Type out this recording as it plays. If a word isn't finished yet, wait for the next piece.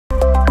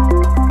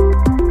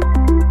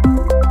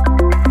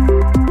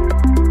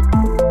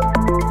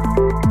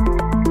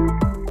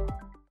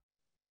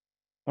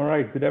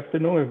right, good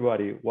afternoon,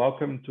 everybody.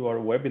 Welcome to our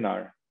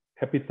webinar.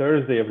 Happy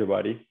Thursday,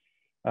 everybody.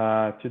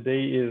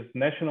 Today is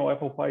National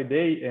Apple Pie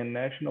Day and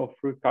National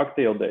Fruit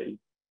Cocktail Day.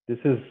 This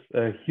is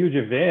a huge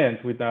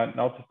event with an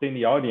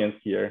outstanding audience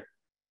here.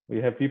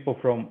 We have people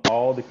from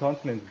all the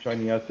continents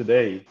joining us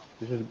today.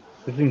 This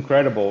is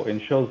incredible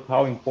and shows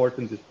how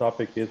important this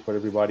topic is for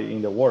everybody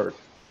in the world.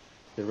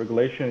 The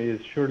regulation is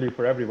surely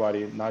for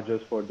everybody, not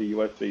just for the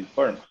US-based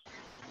firms.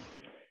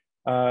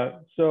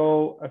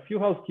 So a few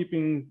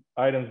housekeeping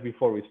items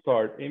before we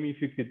start. Amy,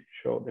 if you could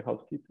show the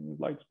housekeeping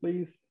slides,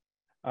 please.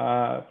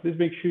 Please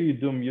make sure you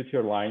do mute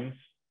your lines.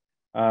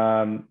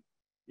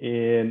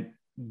 And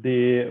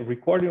the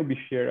recording will be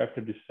shared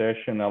after the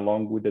session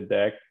along with the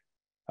deck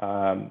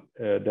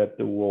that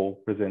we'll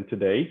present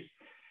today.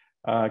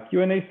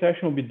 Q&A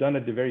session will be done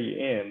at the very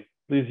end.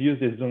 Please use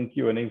the Zoom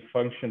Q&A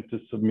function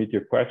to submit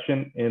your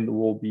question, and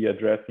we'll be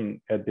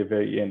addressing at the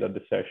very end of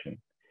the session.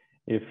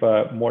 If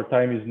more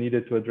time is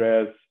needed to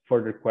address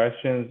further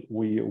questions,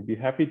 we will be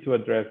happy to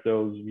address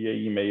those via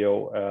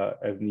email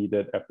as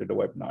needed after the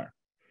webinar.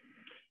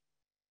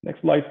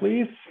 Next slide,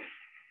 please.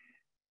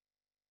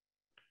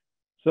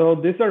 So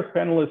these are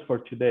panelists for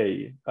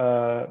today.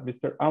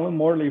 Mr. Alan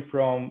Morley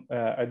from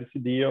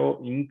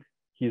Adicidio Inc.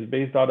 He's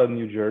based out of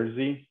New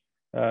Jersey.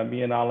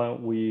 Me and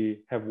Alan,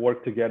 we have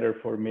worked together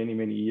for many,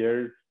 many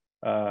years,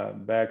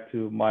 back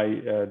to my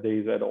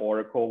days at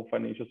Oracle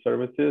Financial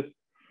Services.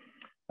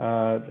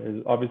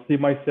 Obviously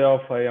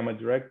myself, I am a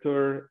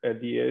director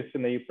at the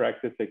S&A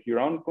practice at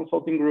Huron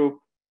Consulting Group.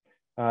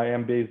 I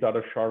am based out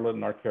of Charlotte,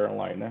 North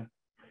Carolina.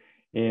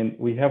 And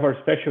we have our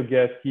special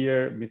guest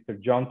here, Mr.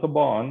 John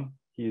Tobon.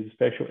 He is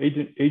special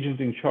agent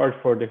in charge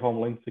for the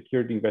Homeland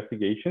Security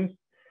investigations.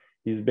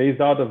 He's based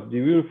out of the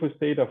beautiful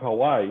state of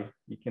Hawaii.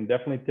 You can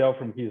definitely tell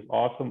from his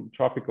awesome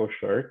tropical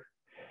shirt.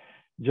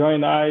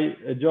 John, I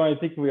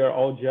think we are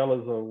all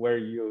jealous of where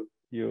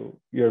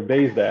you're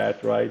based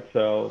at, right?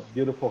 So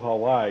beautiful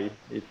Hawaii.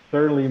 It's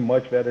certainly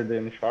much better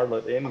than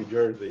Charlotte and New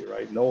Jersey,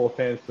 right? No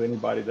offense to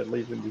anybody that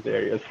lives in these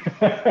areas.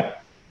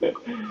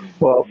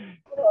 Well,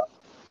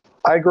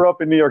 I grew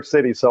up in New York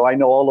City, so I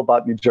know all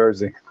about New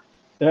Jersey.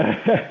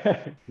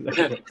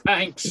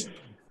 Thanks.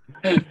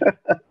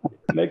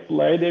 Next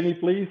slide, Amy,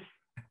 please.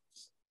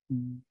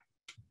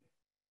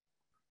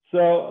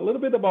 So a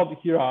little bit about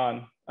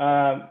Huron.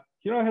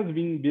 Huron has been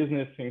in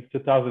business since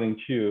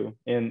 2002,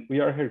 and we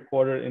are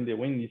headquartered in the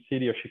windy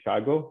city of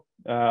Chicago.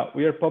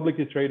 We are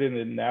publicly traded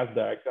in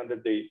NASDAQ under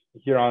the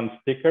Huron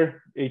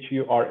ticker,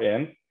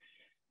 HURN.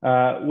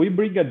 We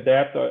bring a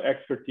depth of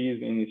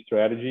expertise in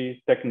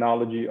strategy,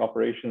 technology,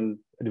 operations,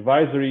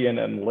 advisory, and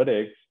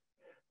analytics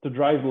to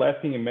drive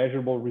lasting and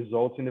measurable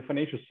results in the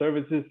financial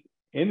services,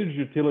 energy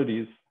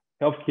utilities,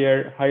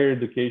 healthcare, higher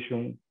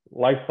education,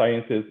 life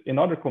sciences, and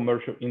other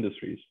commercial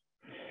industries.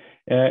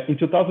 In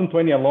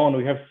 2020 alone,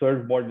 we have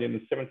served more than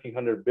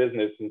 1,700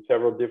 businesses in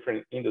several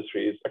different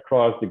industries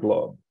across the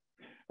globe.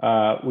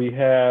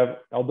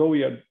 Although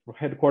we are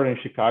headquartered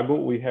in Chicago,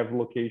 we have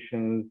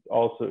locations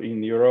also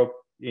in Europe,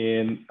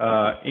 in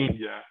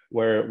India,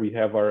 where we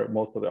have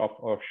most of the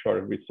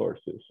offshore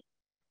resources.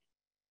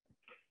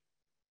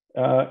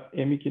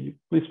 Amy, can you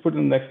please put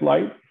in the next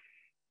slide?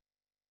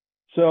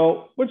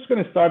 So we're just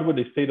going to start with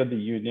the State of the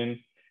Union.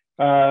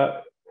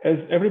 As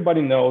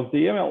everybody knows,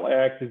 the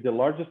AML Act is the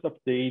largest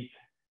update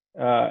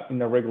in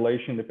the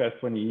regulation in the past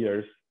 20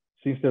 years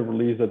since the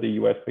release of the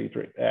US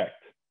Patriot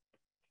Act.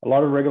 A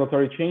lot of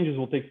regulatory changes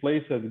will take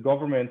place as the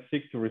government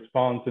seeks to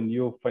respond to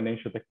new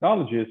financial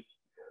technologies,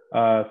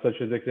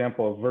 such as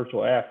example of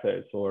virtual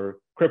assets or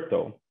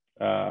crypto,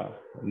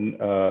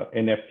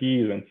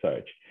 NFTs and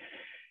such.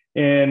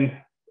 And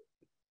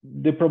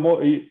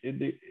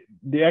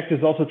the act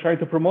is also trying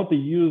to promote the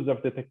use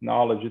of the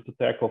technology to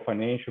tackle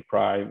financial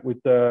crime,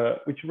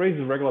 which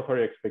raises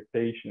regulatory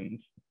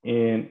expectations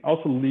and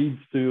also leads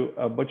to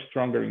a much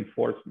stronger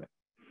enforcement.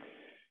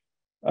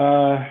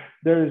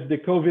 There's the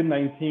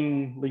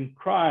COVID-19 linked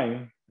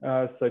crime,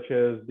 such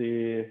as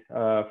the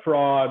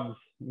frauds,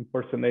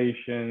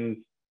 impersonations,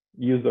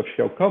 use of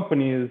shell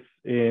companies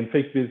and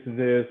fake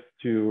businesses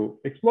to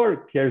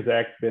explore CARES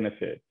Act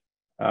benefits.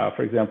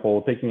 For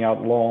example, taking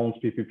out loans,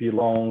 PPP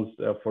loans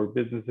for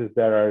businesses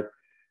that are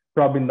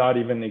probably not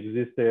even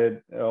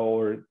existed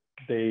or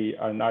they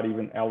are not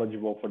even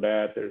eligible for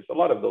that. There's a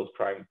lot of those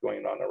crimes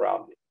going on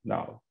around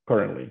now,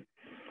 currently.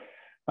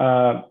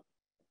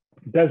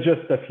 That's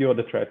just a few of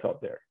the threats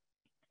out there.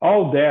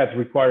 All that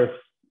requires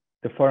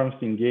the firms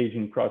to engage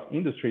in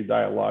cross-industry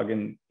dialogue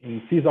and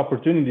seize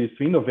opportunities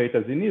to innovate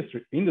as an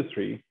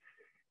industry.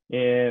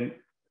 And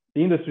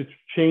the industry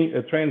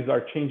trends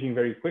are changing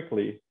very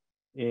quickly.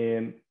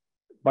 And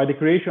by the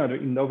creation of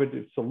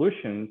innovative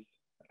solutions,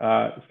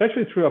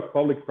 especially through a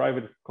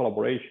public-private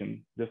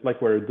collaboration, just like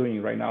we're doing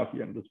right now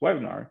here in this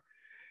webinar,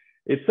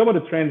 it's some of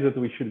the trends that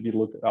we should be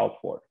looking out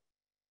for.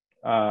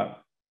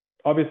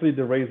 Obviously,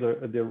 the rise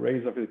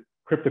of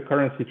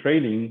cryptocurrency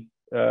trading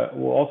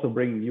will also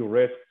bring new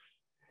risks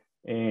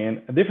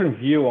and a different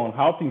view on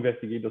how to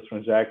investigate those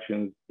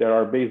transactions that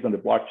are based on the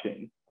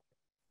blockchain.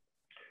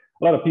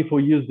 A lot of people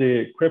use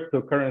the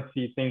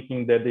cryptocurrency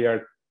thinking that they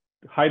are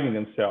hiding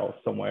themselves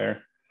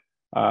somewhere,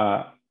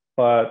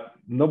 but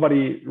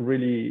nobody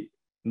really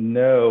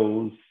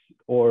knows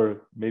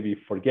or maybe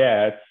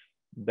forgets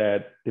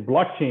that the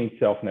blockchain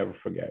itself never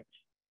forgets.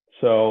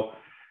 So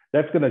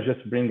that's going to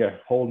just bring a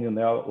whole new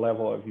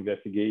level of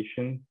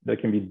investigation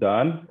that can be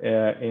done,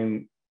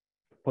 and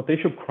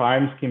potential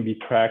crimes can be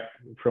tracked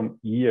from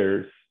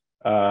years,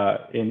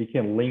 and you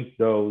can link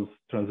those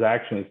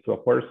transactions to a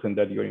person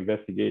that you're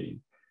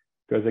investigating.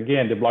 Because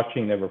again, the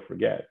blockchain never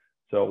forgets.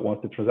 So once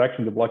the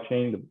transaction is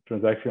the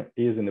transaction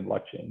is in the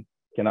blockchain,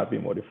 cannot be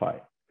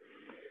modified.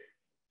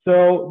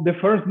 So the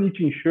firms need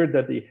to ensure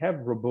that they have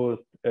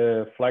robust,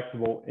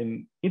 flexible,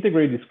 and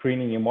integrated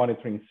screening and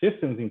monitoring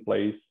systems in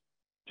place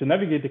to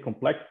navigate the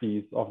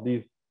complexities of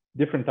these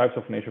different types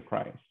of financial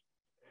crimes.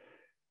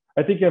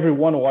 I think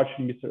everyone watched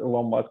Mr.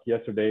 Elon Musk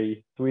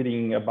yesterday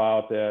tweeting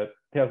about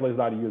Tesla is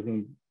not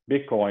using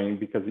Bitcoin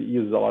because it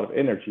uses a lot of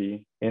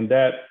energy, and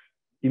that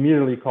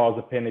immediately caused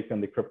a panic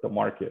on the crypto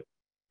market.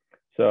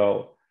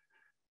 So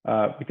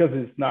because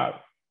it's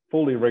not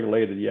fully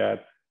regulated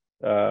yet,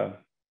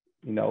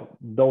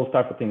 those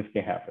type of things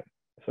can happen.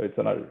 So it's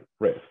another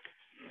risk.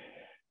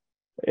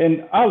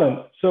 And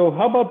Alan, so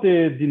how about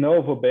the de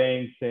novo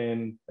banks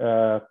and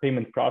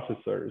payment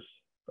processors?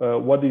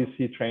 What do you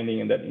see trending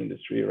in that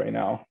industry right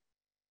now?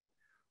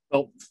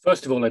 Well,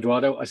 first of all,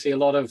 Eduardo, I see a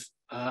lot of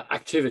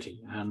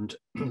activity and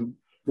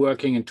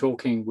working and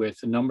talking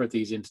with a number of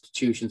these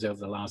institutions over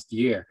the last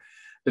year.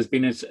 There's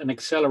been an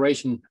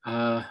acceleration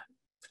for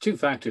two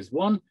factors.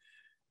 One,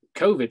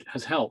 COVID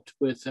has helped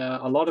with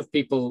a lot of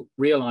people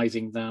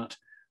realizing that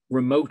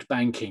remote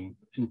banking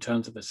in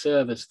terms of a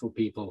service for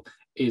people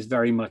is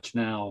very much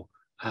now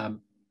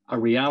a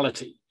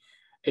reality.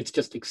 It's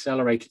just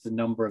accelerated the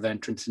number of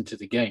entrants into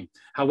the game.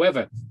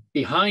 However,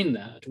 behind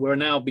that, we're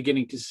now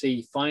beginning to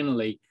see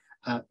finally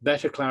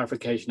better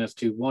clarification as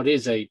to what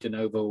is a de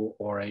novo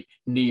or a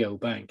neo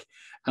bank.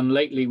 And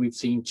lately we've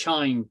seen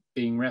Chime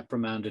being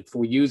reprimanded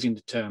for using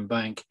the term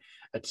bank,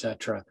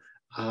 etc.,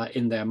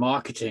 in their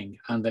marketing,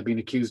 and they've been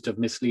accused of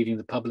misleading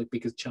the public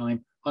because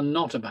Chime are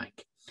not a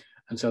bank.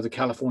 And so the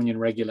Californian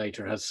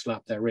regulator has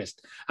slapped their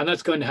wrist. And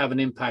that's going to have an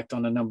impact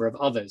on a number of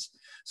others.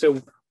 So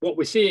what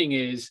we're seeing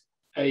is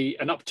an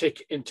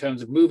uptick in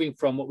terms of moving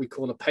from what we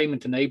call a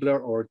payment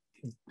enabler or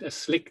a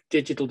slick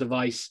digital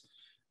device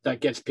that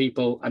gets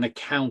people an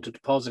account, a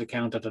deposit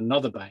account at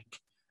another bank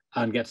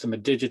and gets them a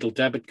digital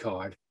debit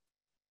card,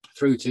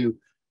 through to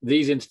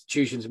these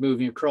institutions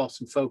moving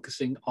across and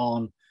focusing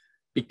on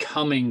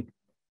becoming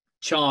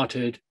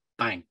chartered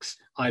banks,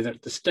 either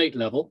at the state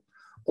level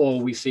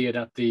or we see it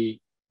at the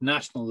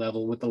national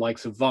level with the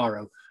likes of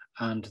Varo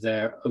and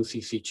their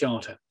OCC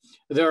charter.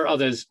 There are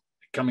others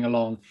coming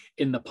along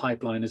in the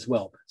pipeline as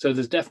well. So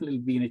there's definitely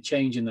been a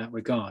change in that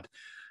regard.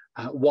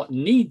 What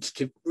remains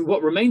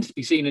to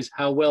be seen is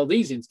how well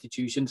these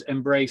institutions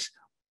embrace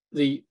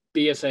the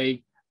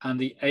BSA and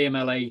the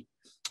AMLA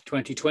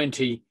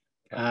 2020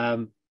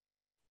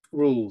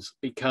 rules,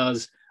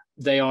 because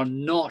they are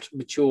not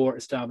mature,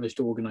 established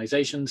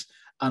organizations,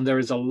 and there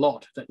is a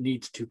lot that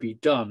needs to be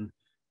done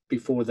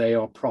before they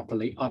are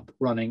properly up,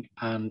 running,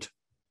 and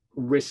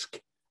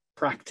risk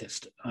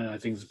practiced, I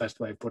think is the best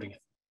way of putting it.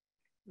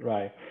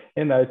 Right.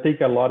 And I think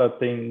a lot of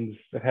things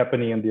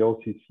happening in the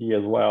OCC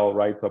as well,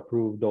 right, to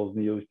approve those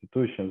new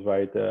institutions,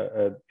 right?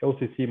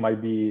 OCC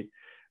might be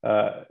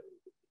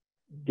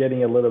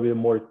getting a little bit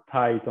more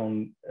tight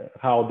on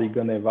how they're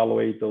going to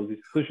evaluate those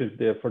institutions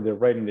there for their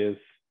readiness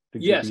to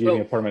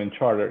giving a permanent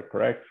charter,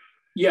 correct?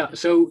 Yeah,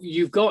 so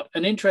you've got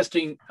an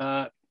interesting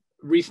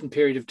recent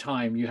period of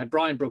time. You had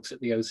Brian Brooks at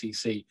the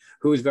OCC,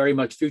 who was very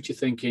much future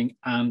thinking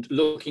and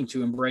looking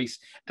to embrace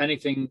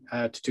anything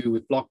to do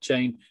with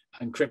blockchain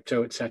and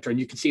crypto, etc. And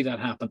you can see that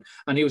happen.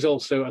 And he was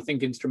also, I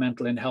think,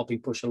 instrumental in helping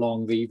push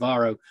along the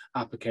Varo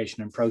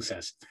application and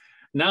process.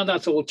 Now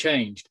that's all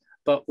changed,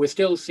 but we're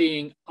still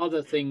seeing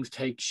other things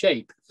take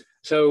shape.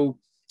 So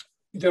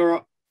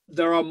there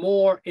are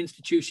more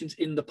institutions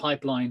in the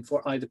pipeline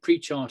for either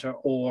pre-charter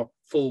or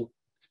full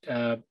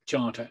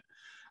charter.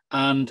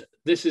 And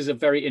this is a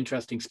very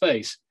interesting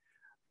space.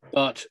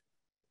 But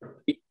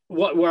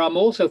where I'm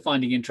also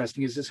finding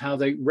interesting is how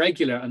the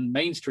regular and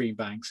mainstream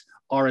banks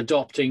are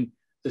adopting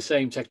the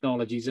same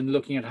technologies and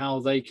looking at how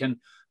they can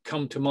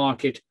come to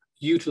market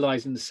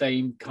utilizing the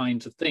same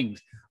kinds of things.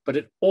 But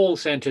it all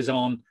centers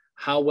on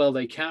how well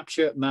they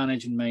capture,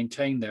 manage, and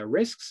maintain their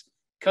risks,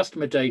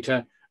 customer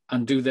data,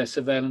 and do their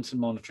surveillance and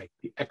monitoring,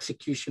 the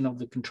execution of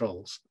the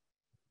controls.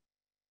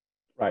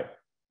 Right.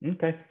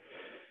 Okay.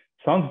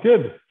 Sounds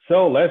good.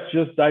 So let's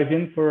just dive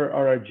in for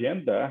our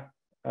agenda.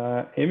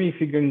 Amy, if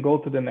you can go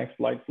to the next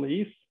slide,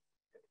 please.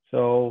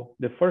 So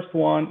the first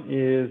item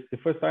in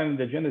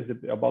the agenda is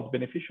about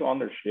beneficial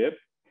ownership.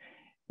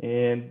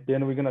 And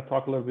then we're going to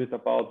talk a little bit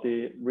about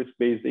the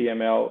risk-based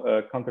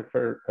AML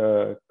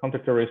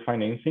counter-terrorist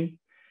financing.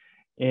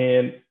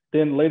 And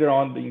then later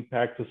on, the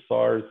impact to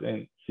SARs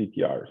and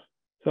CTRs.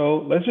 So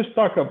let's just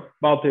talk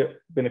about the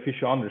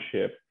beneficial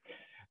ownership.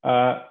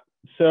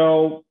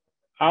 So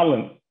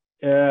Alan,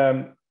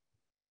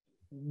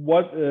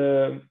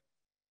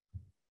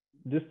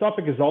 this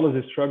topic is always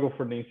a struggle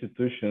for the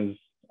institutions,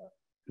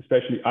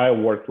 especially I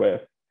work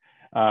with.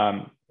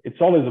 It's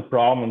always a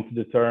problem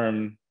to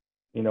determine,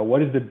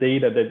 what is the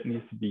data that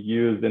needs to be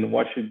used and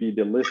what should be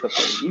the list of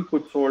the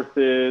input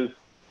sources,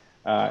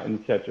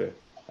 etc.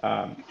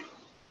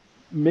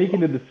 Making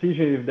the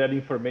decision if that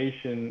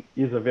information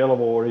is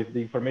available or if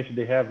the information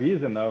they have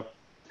is enough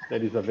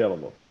that is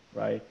available,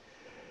 right?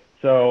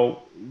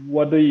 So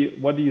what do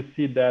you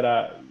see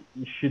that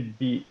should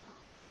be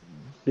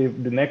the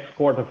next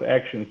course of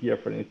action here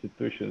for the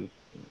institutions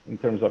in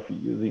terms of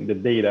using the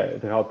data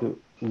to how to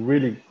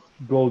really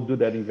go do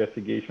that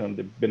investigation on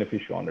the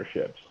beneficial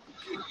ownerships?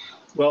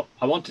 Well,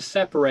 I want to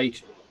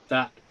separate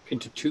that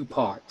into two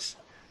parts,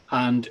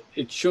 and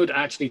it should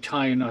actually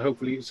tie in,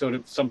 hopefully, sort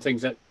of some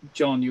things that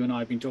John, you and I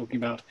have been talking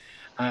about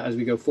as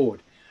we go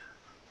forward.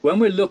 When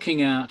we're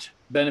looking at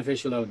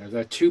beneficial owners,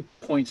 there are 2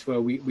 points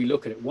where we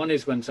look at it. One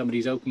is when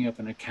somebody's opening up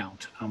an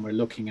account and we're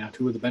looking at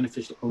who are the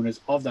beneficial owners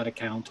of that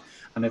account.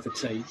 And if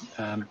it's a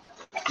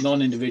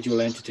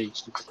non-individual entity,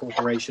 it's a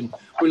corporation,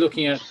 we're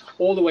looking at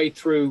all the way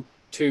through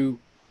to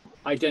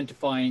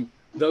identifying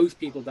those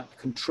people that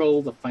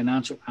control the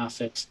financial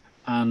assets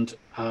and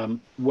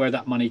where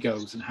that money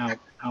goes and how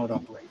it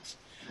operates.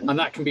 And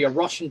that can be a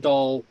Russian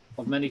doll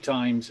of many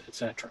times,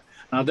 etc.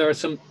 Now, there are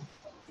some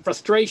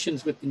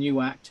frustrations with the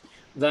new act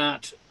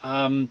that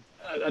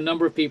a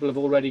number of people have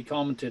already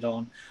commented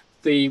on.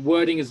 The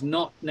wording is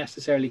not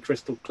necessarily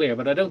crystal clear,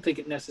 but I don't think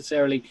it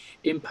necessarily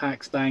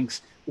impacts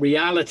banks'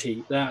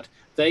 reality that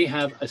they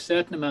have a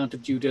certain amount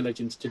of due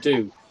diligence to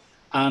do.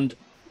 And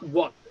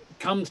what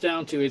comes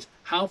down to is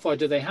how far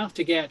do they have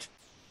to get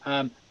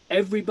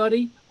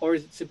everybody, or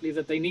is it simply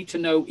that they need to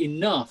know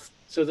enough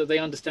so that they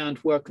understand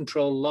where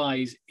control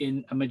lies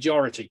in a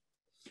majority?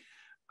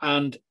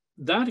 And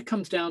that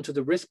comes down to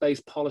the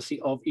risk-based policy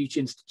of each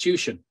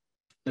institution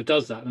that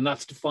does that, and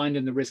that's defined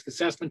in the risk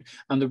assessment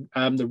and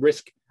the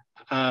risk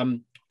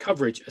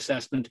coverage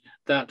assessment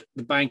that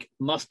the bank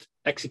must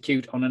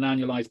execute on an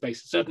annualized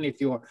basis. Certainly if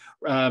you're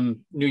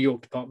New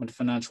York Department of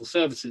Financial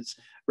Services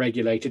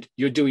regulated,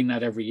 you're doing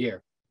that every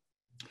year.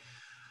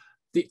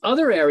 The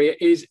other area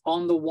is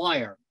on the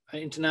wire,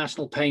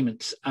 international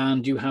payments,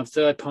 and you have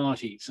third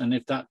parties, and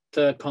if that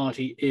third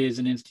party is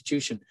an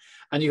institution,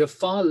 and you have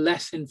far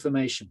less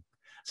information.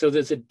 So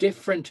there's a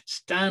different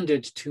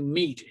standard to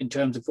meet in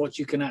terms of what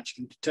you can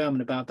actually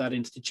determine about that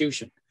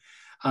institution.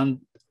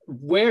 And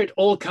where it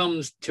all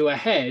comes to a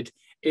head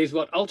is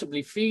what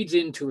ultimately feeds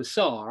into a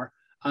SAR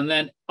and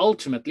then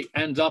ultimately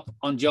ends up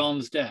on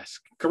John's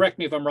desk. Correct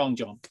me if I'm wrong,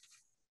 John.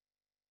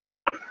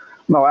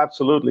 No,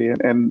 absolutely.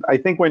 And I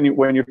think when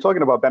you're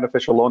talking about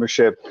beneficial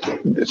ownership,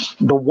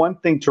 the one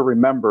thing to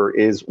remember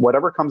is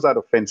whatever comes out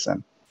of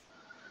FinCEN,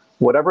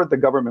 whatever the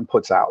government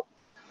puts out,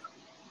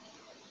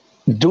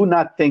 do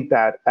not think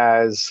that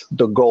as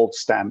the gold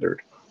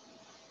standard.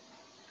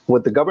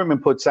 What the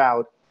government puts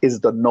out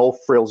is the no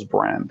frills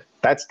brand.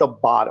 That's the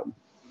bottom,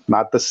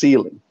 not the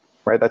ceiling,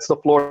 right? That's the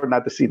floor,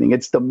 not the ceiling.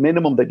 It's the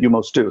minimum that you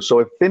must do. So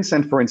if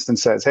FinCEN, for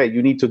instance, says, hey,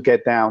 you need to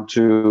get down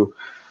to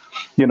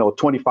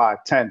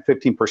 25, 10,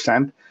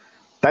 15%,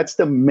 that's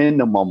the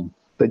minimum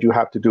that you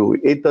have to do.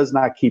 It does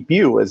not keep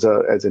you as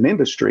an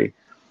industry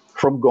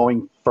from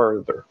going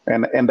further.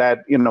 And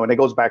that, and it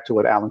goes back to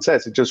what Alan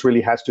says, it just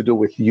really has to do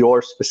with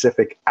your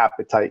specific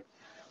appetite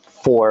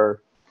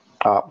for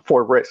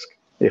risk.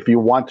 If you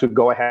want to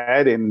go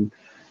ahead and,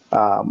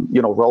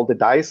 roll the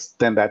dice,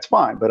 then that's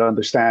fine. But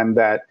understand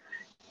that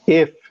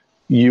if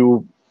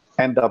you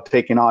end up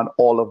taking on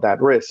all of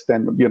that risk,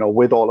 then,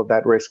 with all of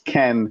that risk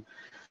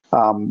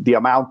the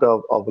amount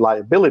of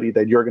liability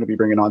that you're going to be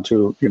bringing on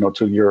to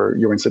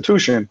your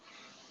institution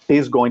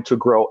is going to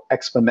grow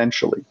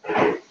exponentially.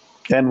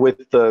 And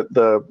with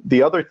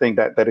the other thing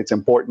that it's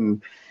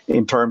important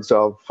in terms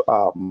of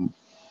what's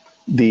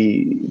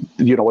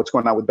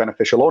going on with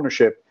beneficial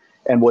ownership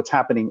and what's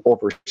happening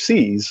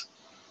overseas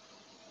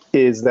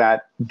is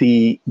that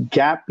the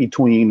gap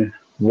between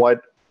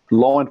what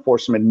law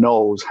enforcement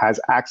knows, has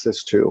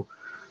access to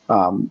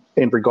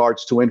in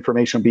regards to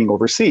information being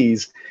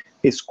overseas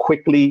is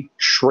quickly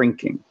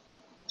shrinking.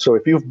 So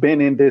if you've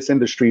been in this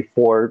industry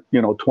for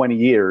 20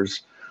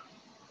 years,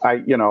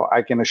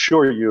 I can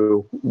assure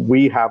you,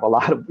 we have a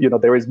lot of,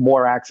 there is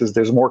more access,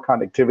 there's more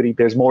connectivity,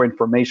 there's more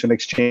information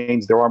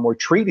exchange, there are more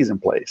treaties in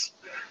place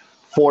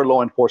for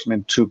law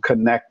enforcement to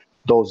connect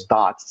those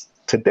dots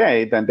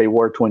today than they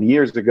were 20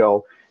 years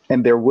ago.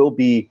 And there will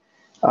be,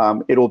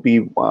 there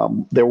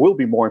will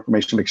be more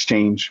information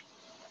exchange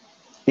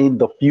in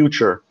the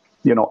future,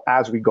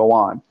 as we go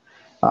on.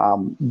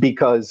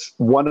 Because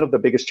one of the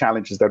biggest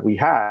challenges that we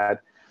had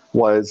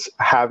was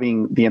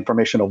having the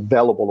information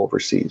available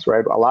overseas,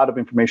 right? A lot of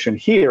information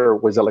here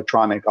was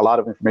electronic. A lot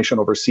of information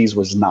overseas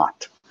was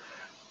not.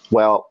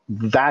 Well,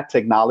 that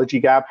technology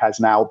gap has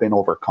now been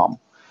overcome.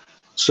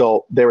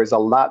 So there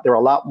are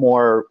a lot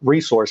more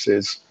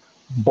resources,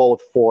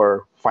 both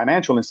for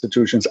financial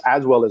institutions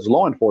as well as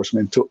law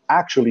enforcement, to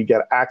actually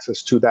get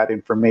access to that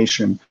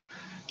information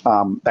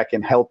that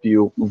can help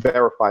you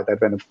verify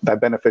that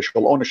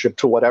beneficial ownership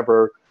to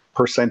whatever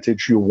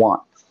percentage you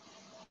want.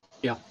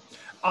 Yeah.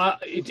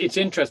 It's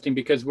interesting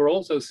because we're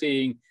also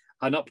seeing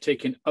an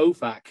uptick in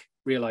OFAC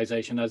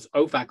realization, as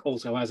OFAC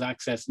also has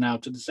access now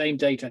to the same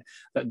data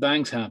that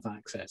banks have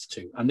access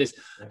to. And this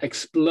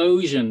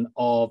explosion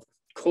of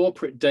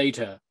corporate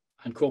data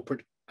and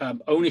corporate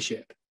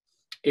ownership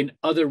in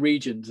other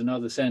regions and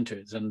other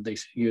centers, and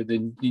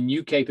the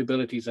new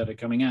capabilities that are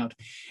coming out,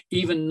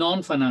 even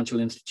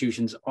non-financial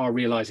institutions are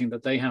realizing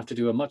that they have to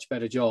do a much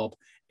better job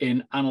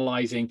in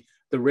analyzing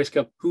the risk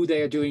of who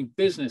they are doing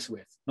business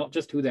with, not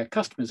just who their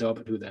customers are,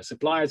 but who their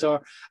suppliers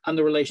are, and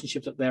the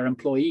relationships that their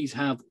employees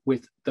have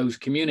with those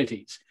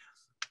communities.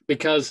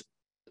 Because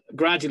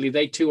gradually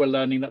they too are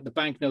learning that the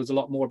bank knows a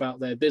lot more about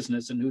their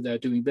business and who they're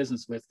doing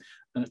business with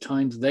than at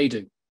times they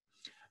do.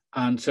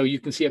 And so you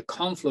can see a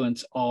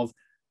confluence of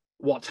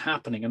what's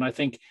happening. And I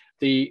think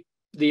the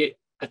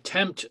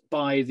attempt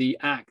by the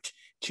Act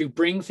to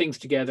bring things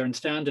together and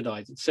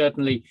standardize it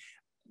certainly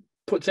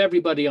puts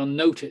everybody on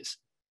notice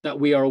that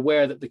we are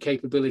aware that the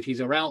capabilities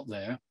are out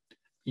there.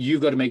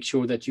 You've got to make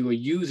sure that you are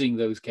using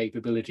those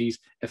capabilities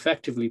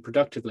effectively,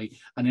 productively,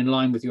 and in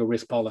line with your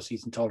risk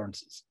policies and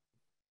tolerances.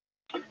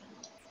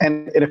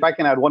 And if I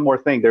can add one more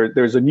thing,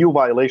 there's a new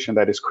violation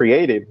that is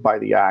created by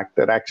the Act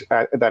that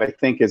I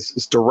think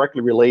is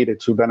directly related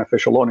to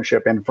beneficial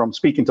ownership. And from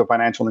speaking to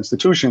financial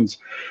institutions,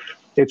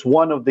 it's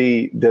one of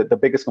the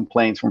biggest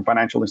complaints from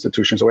financial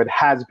institutions, or it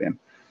has been,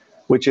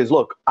 which is,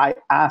 look, I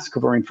ask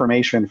for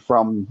information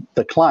from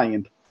the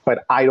client,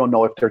 but I don't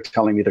know if they're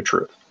telling me the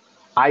truth.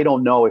 I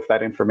don't know if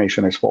that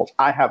information is false.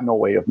 I have no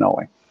way of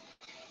knowing.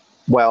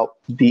 Well,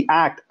 the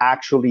Act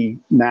actually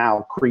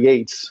now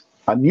creates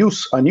a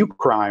new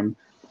crime,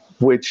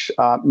 which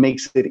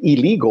makes it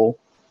illegal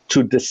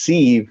to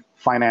deceive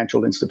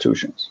financial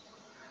institutions.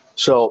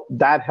 So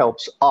that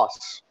helps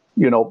us,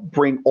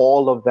 bring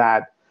all of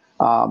that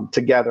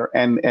together.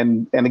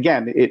 And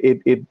again,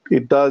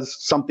 it does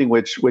something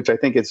which I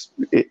think is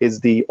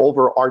the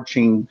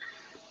overarching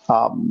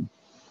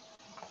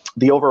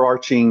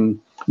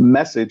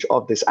message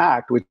of this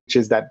Act, which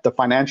is that the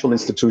financial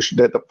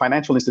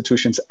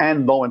institutions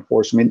and law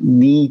enforcement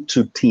need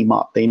to team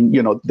up.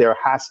 There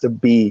has to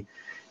be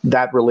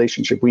that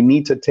relationship. We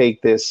need to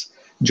take this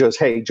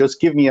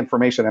just give me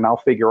information and I'll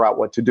figure out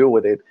what to do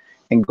with it,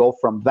 and go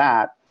from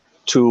that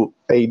to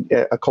a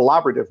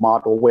collaborative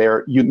model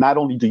where you not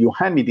only do you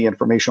hand me the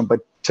information, but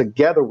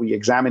together we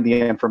examine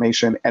the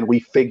information and we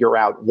figure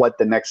out what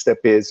the next step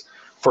is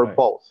for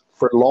both,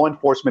 for law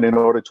enforcement in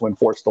order to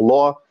enforce the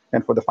law,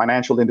 and for the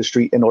financial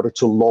industry in order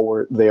to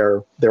lower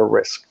their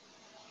risk.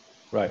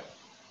 Right.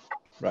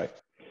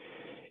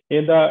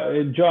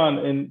 And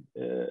John,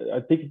 I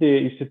think the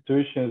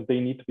institutions, they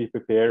need to be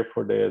prepared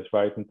for this,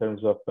 right, in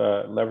terms of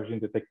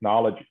leveraging the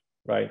technology,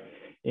 right?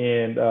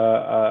 And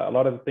a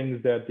lot of the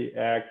things that the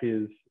Act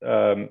is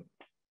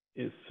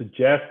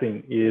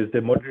suggesting is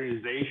the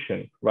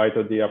modernization, right,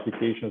 of the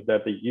applications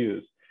that they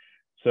use.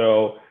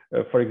 So,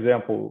 for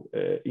example,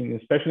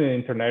 especially in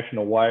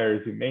international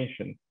wires you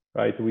mentioned,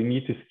 right? We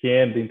need to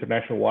scan the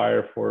international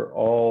wire for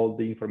all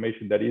the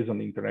information that is on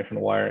the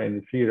international wire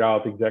and figure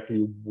out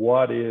exactly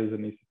what is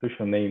an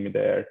institutional name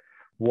there,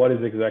 what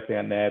is exactly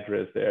an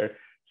address there.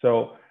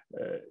 So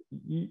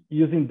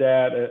using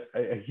that,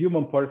 a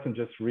human person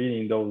just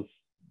reading those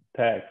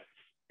texts,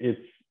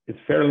 it's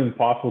fairly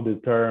impossible to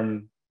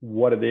determine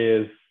what it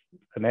is,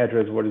 an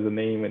address, what is the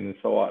name, and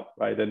so on,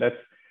 right? And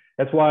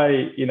that's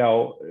why,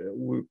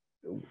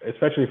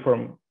 especially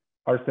from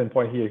our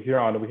standpoint here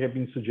on, we have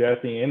been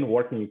suggesting and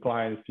working with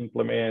clients to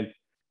implement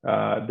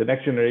the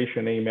next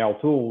generation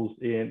AML tools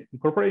in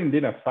incorporating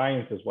data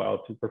science as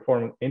well to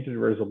perform entity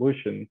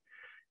resolution.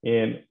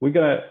 And we're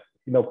gonna,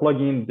 plug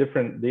in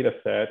different data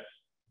sets,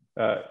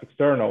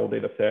 external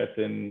data sets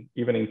and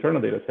even internal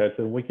data sets,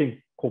 and we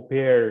can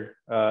compare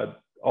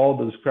all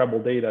the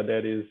scrabble data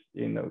that is,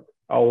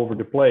 all over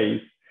the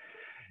place,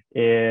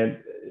 and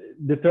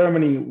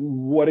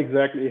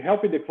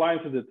helping the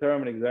client to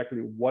determine exactly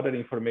what that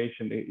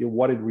information,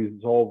 what it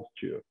resolves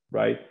to,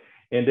 right?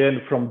 And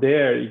then from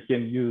there, you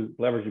can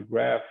leverage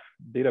graph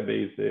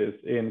databases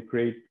and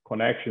create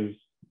connections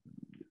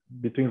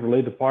between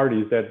related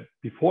parties that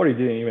before you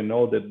didn't even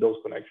know that those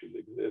connections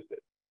existed,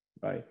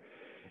 right?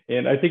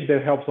 And I think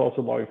that helps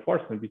also law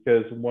enforcement,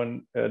 because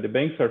when the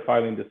banks are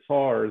filing the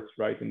SARs,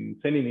 right, and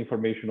sending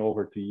information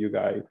over to you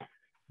guys,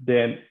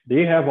 then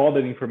they have all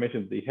that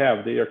information they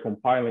have. They are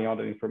compiling all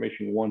that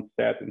information in one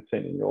set and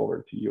sending it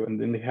over to you. And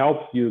then it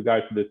helps you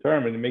guys to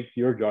determine, it makes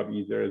your job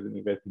easier as an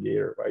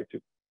investigator, right, to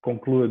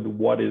conclude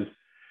what is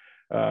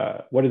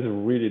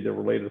really the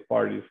related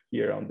parties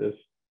here on this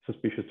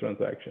suspicious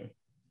transaction.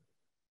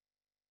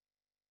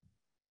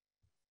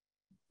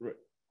 Right.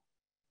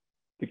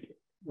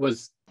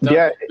 Was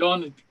that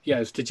John?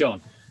 Yes, to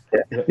John.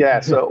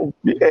 Yeah. So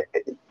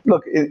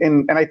look,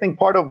 and I think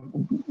part of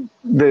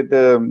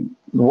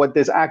what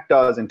this Act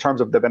does in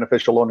terms of the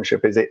beneficial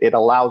ownership is it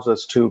allows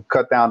us to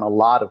cut down a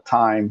lot of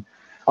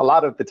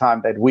the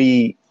time that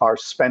we are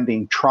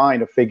spending trying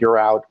to figure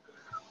out,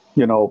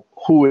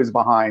 who is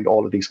behind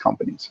all of these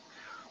companies.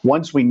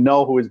 Once we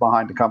know who is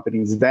behind the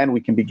companies, then we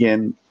can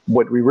begin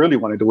what we really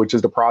want to do, which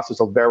is the process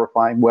of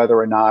verifying whether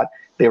or not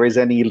there is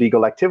any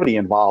illegal activity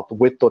involved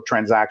with the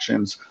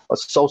transactions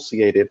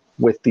associated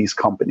with these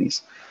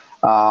companies.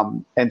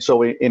 And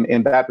so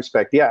in that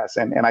respect, yes.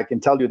 And I can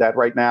tell you that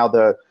right now,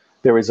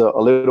 there is a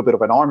little bit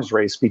of an arms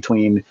race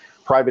between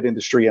private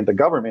industry and the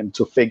government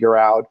to figure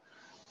out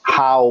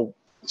how,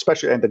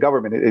 especially, and the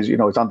government is,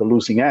 it's on the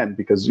losing end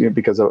because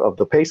of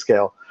the pay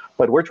scale.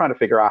 But we're trying to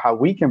figure out how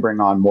we can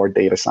bring on more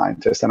data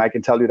scientists. And I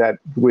can tell you that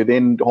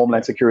within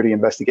Homeland Security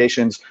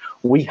investigations,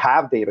 we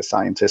have data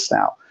scientists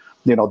now.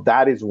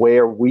 That is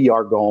where we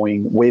are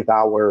going with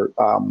our,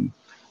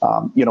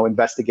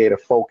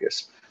 investigative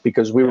focus,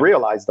 because we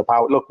realize the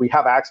power. Look, we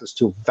have access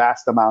to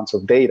vast amounts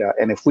of data.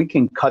 And if we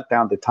can cut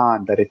down the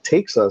time that it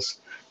takes us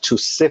to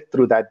sift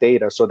through that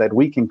data so that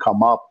we can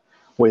come up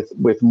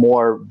with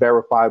more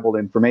verifiable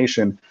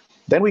information,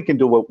 then we can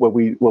do what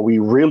we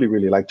really,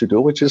 really like to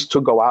do, which is to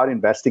go out,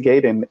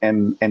 investigate,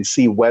 and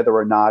see whether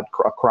or not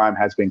a crime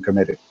has been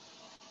committed.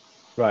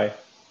 Right.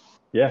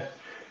 Yeah.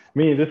 I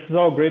mean, this is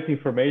all great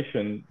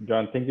information,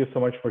 John. Thank you so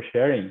much for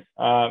sharing.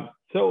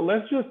 So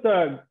let's just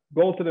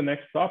go to the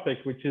next topic,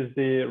 which is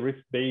the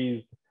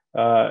risk-based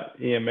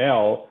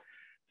AML.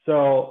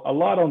 So a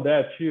lot on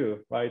that too,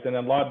 right? And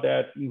a lot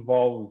that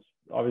involves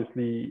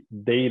obviously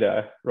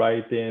data,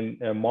 right,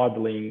 and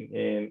modeling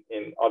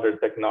and other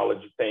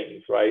technology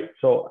things, right?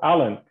 So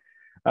Alan,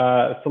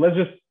 so let's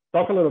just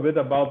talk a little bit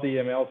about the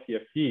AML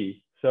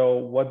CFT. So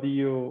what do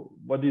you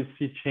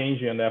see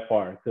changing on that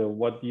part? So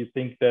what do you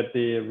think that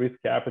the risk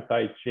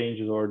appetite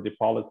changes or the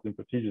policy and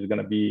procedures is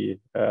going to be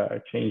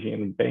changing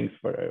in banks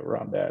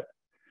around that?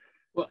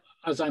 Well,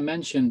 as I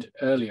mentioned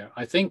earlier,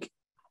 I think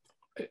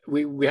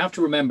we have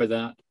to remember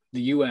that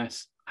the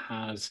US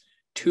has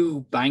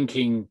two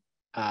banking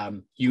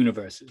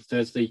universes.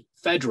 There's the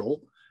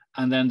federal,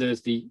 and then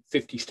there's the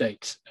 50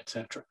 states,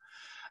 etc.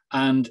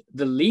 And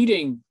the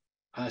leading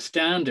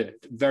standard,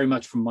 very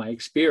much from my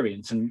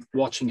experience and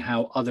watching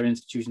how other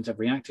institutions have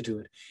reacted to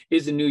it,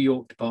 is the New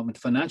York Department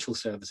of Financial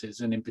Services,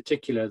 and in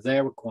particular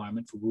their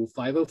requirement for Rule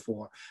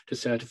 504 to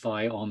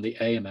certify on the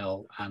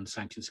AML and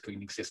sanction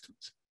screening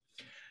systems.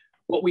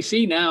 What we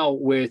see now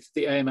with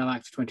the AML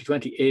Act of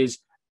 2020 is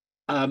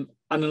an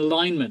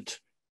alignment,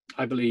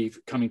 I believe,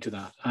 coming to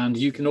that. And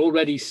you can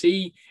already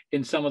see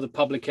in some of the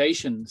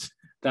publications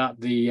that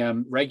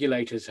the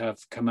regulators have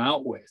come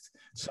out with,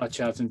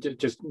 such as, and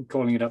just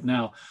calling it up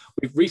now,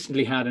 we've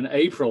recently had in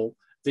April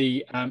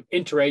the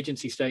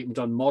Interagency Statement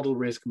on Model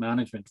Risk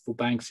Management for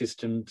Bank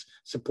Systems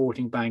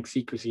Supporting Bank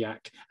Secrecy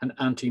Act and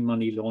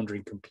Anti-Money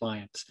Laundering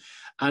Compliance.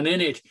 And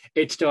in it,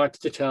 it starts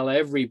to tell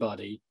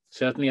everybody,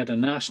 certainly at a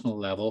national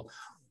level,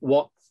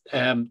 what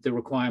the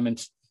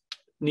requirements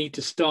need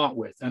to start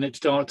with. And it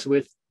starts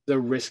with the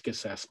risk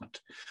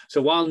assessment.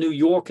 So while New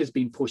York has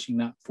been pushing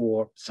that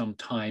for some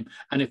time,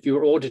 and if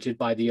you're audited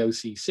by the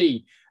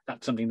OCC,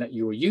 that's something that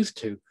you are used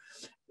to,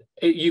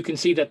 you can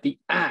see that the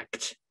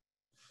Act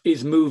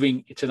is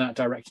moving to that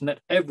direction, that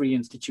every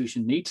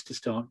institution needs to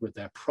start with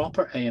their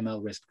proper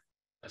AML risk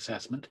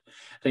assessment.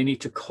 They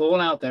need to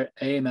call out their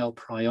AML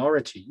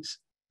priorities,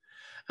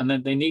 and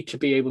then they need to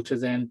be able to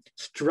then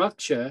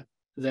structure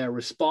their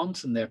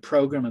response and their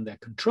program and their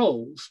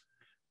controls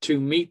to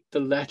meet the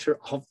letter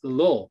of the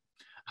law.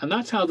 And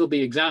that's how they'll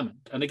be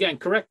examined. And again,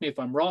 correct me if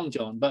I'm wrong,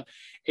 John, but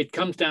it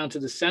comes down to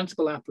the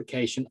sensible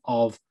application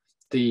of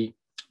the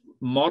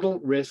model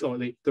risk, or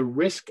the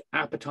risk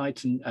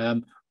appetites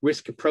and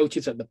risk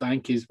approaches that the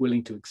bank is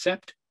willing to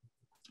accept,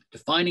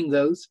 defining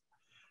those,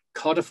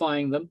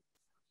 codifying them,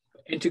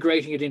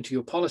 integrating it into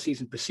your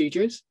policies and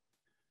procedures,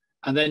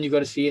 and then you've got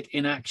to see it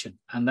in action.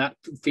 And that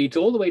feeds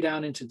all the way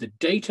down into the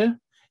data,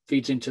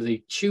 feeds into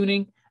the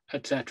tuning,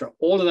 etc.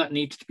 All of that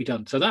needs to be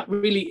done. So that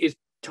really is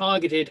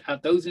targeted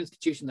at those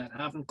institutions that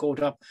haven't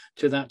caught up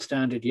to that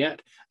standard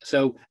yet.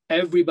 So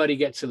everybody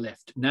gets a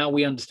lift. Now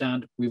we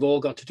understand we've all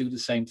got to do the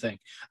same thing.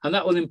 And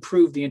that will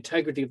improve the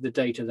integrity of the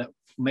data that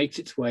makes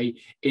its way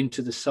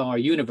into the SAR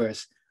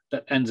universe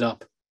that ends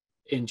up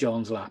in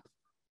John's lap.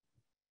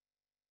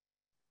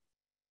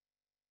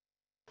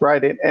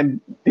 Right.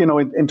 And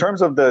in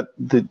terms of the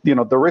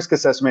risk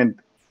assessment,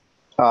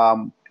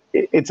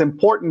 it's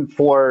important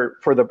for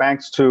the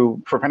banks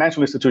for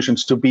financial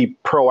institutions to be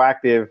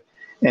proactive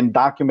and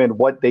document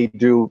what they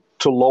do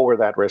to lower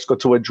that risk or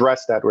to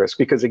address that risk.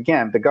 Because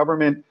again, the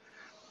government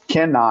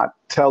cannot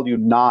tell you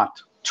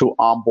not to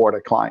onboard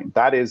a client.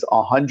 That is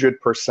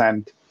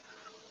 100%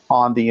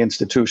 on the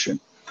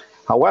institution.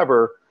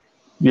 However,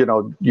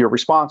 you're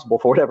responsible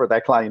for whatever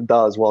that client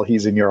does while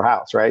he's in your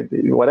house, right?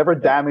 Whatever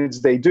damage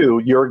they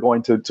do, you're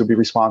going to be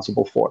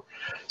responsible for.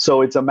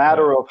 So it's a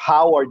matter of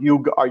how are you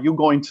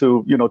going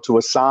to, to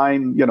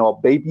assign, a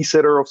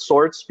babysitter of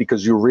sorts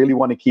because you really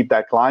want to keep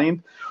that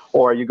client,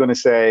 or are you going to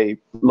say,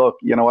 look,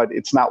 you know what,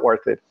 it's not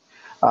worth it.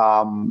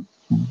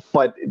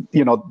 But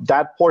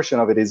that portion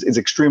of it is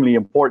extremely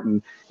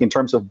important in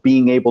terms of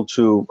being able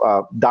to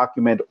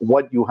document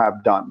what you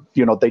have done.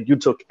 That you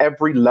took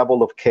every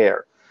level of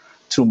care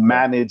to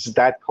manage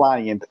that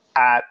client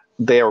at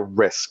their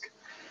risk.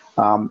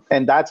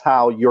 And that's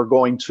how you're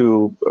going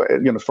to,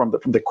 from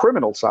the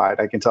criminal side,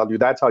 I can tell you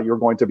that's how you're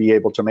going to be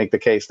able to make the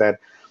case that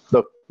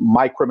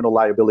my criminal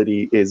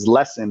liability is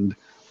lessened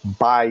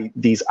by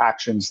these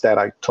actions that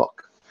I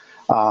took.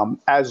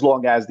 As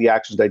long as the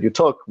actions that you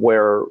took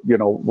were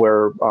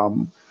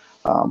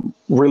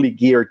really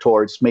geared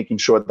towards making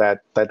sure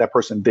that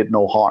person did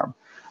no harm.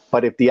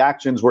 But if the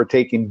actions were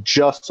taken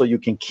just so you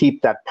can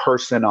keep that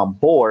person on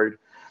board,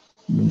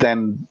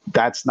 then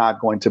that's not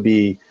going to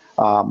be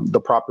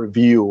the proper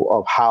view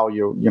of how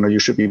you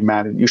should be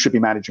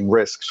managing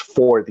risks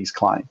for these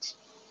clients.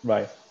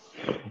 Right.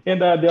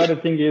 And the other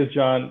thing is,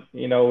 John,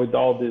 with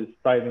all these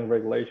tightening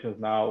regulations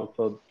now,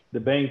 so the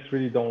banks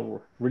really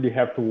don't really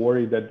have to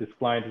worry that this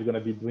client is going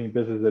to be doing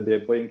business at the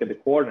bank at the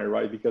corner,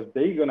 right? Because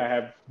they're going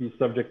to be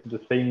subject to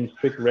the same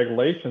strict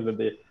regulations that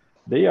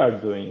they are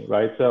doing,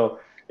 right? So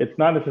it's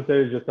not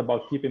necessarily just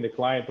about keeping the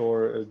client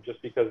or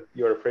just because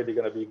you're afraid they're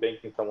going to be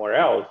banking somewhere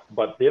else,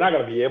 but they're not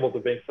going to be able to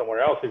bank somewhere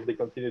else if they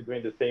continue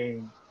doing the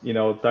same,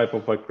 type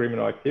of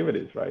criminal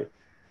activities, right?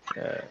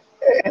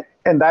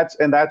 And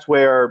that's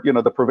where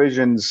the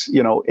provisions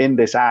in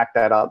this act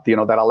that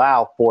that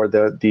allow for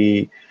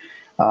the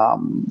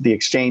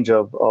exchange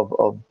of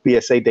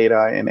BSA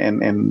data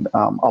and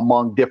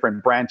among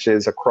different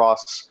branches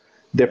across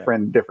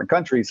different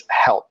countries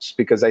helps,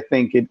 because I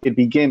think it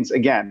begins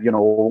again.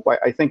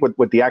 I think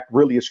what the act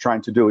really is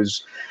trying to do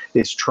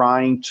is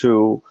trying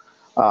to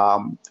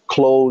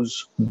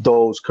close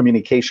those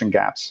communication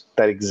gaps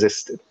that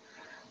existed.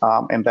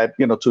 And that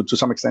to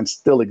some extent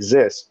still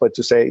exists, but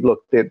to say,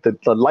 look,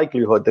 the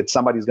likelihood that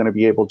somebody's going to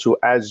be able to,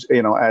 as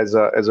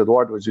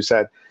Eduardo, as you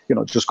said,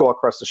 just go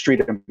across the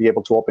street and be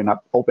able to open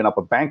up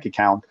a bank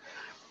account.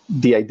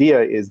 The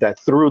idea is that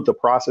through the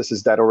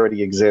processes that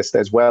already exist,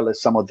 as well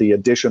as some of the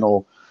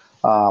additional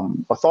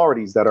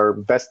authorities that are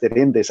vested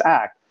in this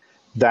act,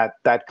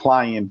 that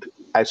client,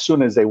 as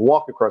soon as they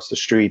walk across the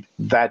street,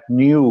 that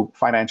new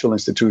financial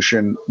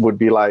institution would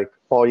be like,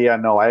 oh yeah,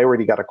 no, I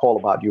already got a call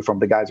about you from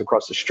the guys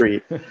across the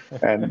street,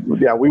 and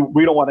yeah,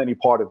 we don't want any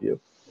part of you.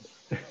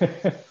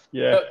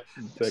 Yeah.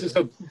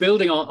 So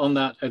building on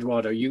that,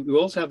 Eduardo, you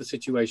also have a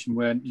situation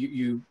where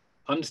you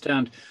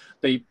understand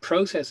the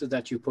processes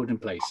that you put in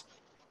place.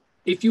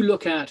 If you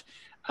look at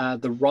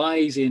the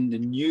rise in the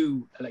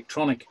new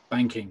electronic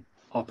banking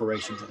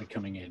operations that are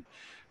coming in,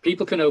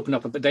 people can open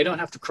up, but they don't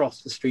have to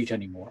cross the street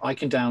anymore. I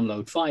can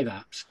download 5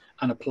 apps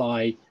and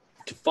apply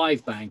to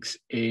 5 banks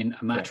in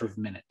a matter of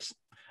minutes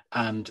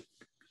and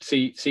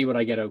see what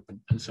I get open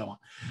and so on.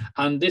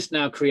 And this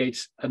now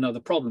creates another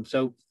problem.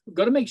 So we've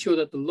got to make sure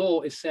that the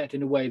law is set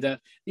in a way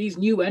that these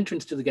new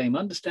entrants to the game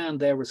understand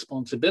their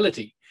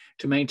responsibility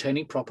to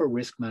maintaining proper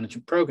risk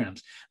management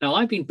programs. Now,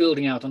 I've been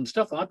building out on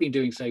stuff I've been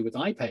doing, say, with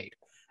iPaid,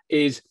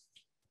 is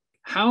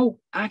how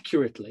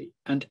accurately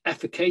and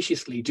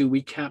efficaciously do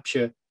we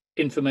capture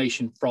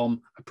information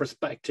from a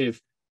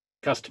prospective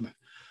customer?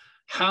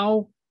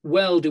 How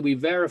well do we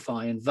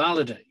verify and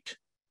validate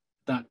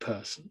that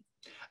person?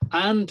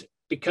 And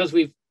because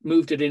we've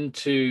moved it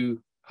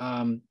into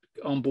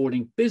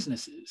onboarding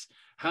businesses,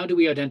 how do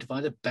we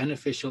identify the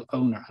beneficial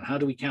owner and how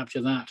do we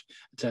capture that,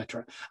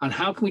 etc.? And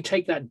how can we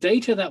take that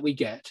data that we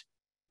get,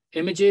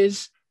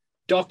 images,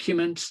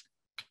 documents,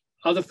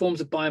 other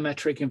forms of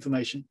biometric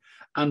information,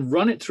 and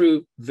run it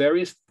through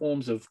various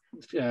forms of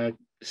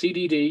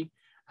CDD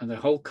and the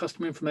whole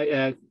customer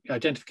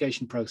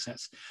identification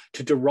process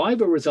to derive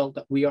a result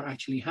that we are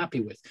actually happy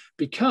with.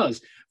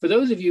 Because for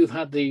those of you who've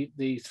had the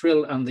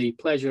thrill and the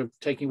pleasure of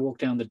taking a walk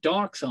down the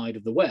dark side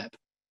of the web,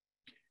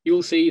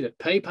 you'll see that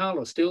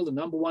PayPal are still the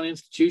 #1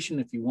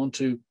 institution if you want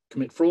to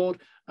commit fraud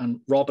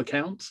and rob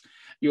accounts.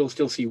 You'll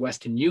still see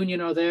Western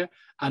Union are there.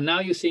 And now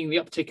you're seeing the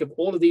uptick of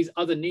all of these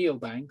other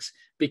neobanks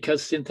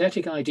because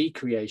synthetic ID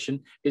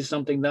creation is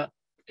something that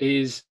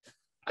is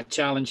a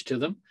challenge to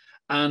them.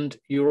 And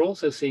you're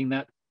also seeing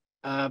that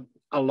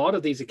a lot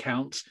of these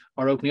accounts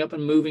are opening up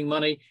and moving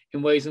money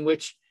in ways in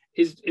which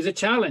is a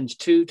challenge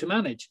to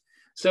manage.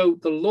 So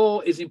the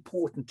law is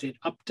important. It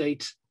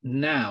updates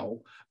now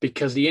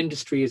because the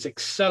industry is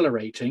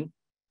accelerating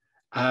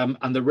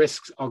and the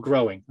risks are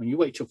growing. When you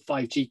wait till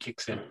 5G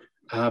kicks in,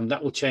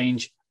 that will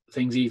change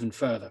things even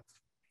further.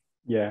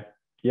 Yeah,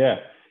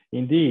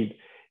 indeed.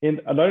 And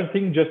another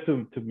thing just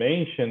to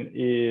mention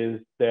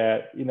is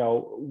that,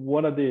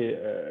 one of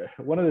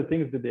the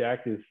things that the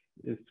Act is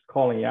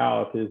calling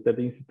out is that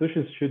the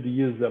institutions should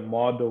use a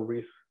model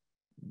risk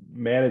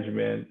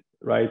management,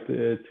 right,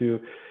 to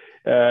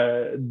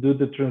do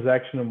the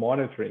transactional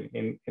monitoring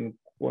and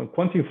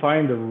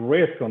quantifying the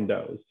risk on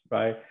those,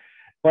 right?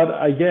 But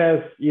I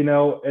guess,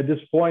 at this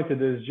point,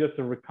 it is just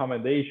a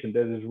recommendation.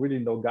 There is really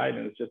no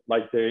guidance, just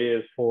like there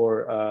is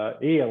for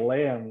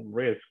ALM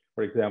risk,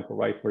 for example,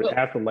 right, for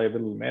asset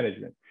liability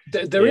management.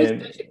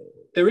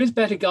 There is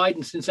better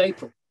guidance since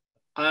April,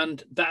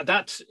 and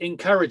that's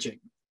encouraging.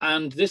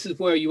 And this is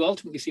where you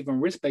ultimately see from a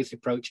risk-based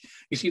approach,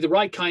 you see the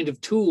right kind of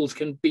tools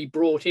can be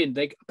brought in.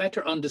 They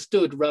better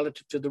understood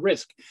relative to the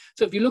risk.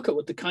 So if you look at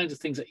what the kinds of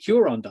things that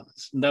Huron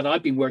does and that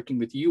I've been working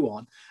with you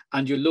on,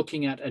 and you're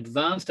looking at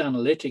advanced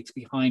analytics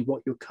behind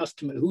what your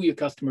customer, who your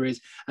customer is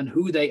and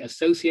who they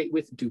associate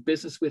with, do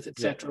business with, et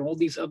cetera, and all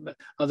these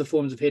other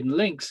forms of hidden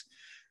links,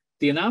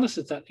 the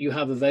analysis that you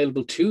have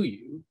available to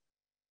you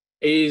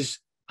is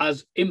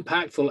as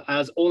impactful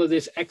as all of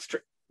this extra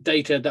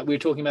data that we were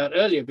talking about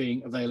earlier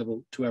being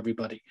available to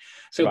everybody.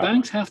 So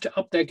banks have to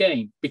up their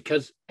game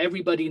because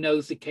everybody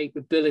knows the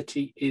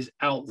capability is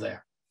out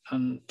there,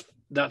 and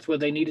that's where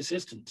they need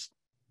assistance.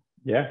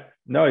 Yeah,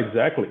 no,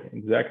 exactly.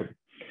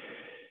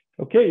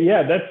 Okay,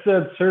 yeah, that's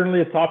certainly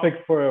a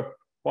topic for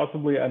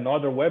possibly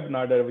another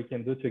webinar that we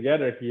can do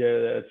together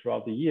here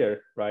throughout the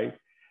year, right?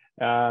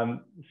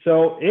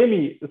 So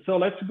Amy, so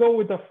let's go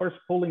with the first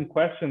polling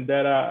question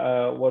that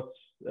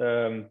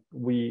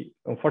we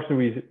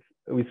unfortunately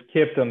we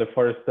skipped on the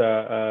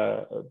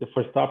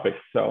first topic.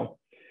 So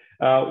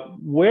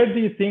where do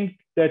you think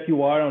that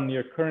you are on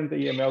your current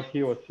AML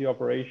KYC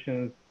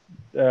operations?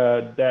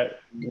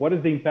 What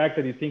is the impact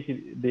that you think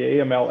the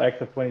AML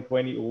Act of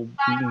 2020 will be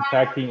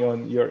impacting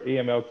on your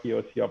AML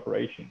KYC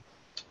operations?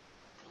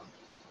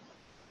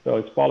 So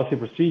it's policy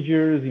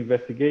procedures,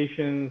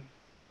 investigations,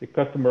 the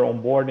customer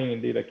onboarding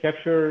and data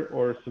capture,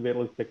 or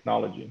surveillance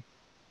technology?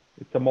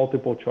 It's a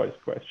multiple choice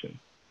question.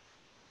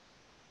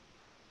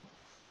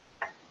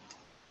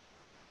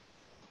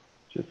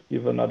 Just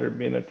give another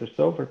minute or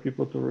so for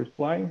people to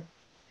reply.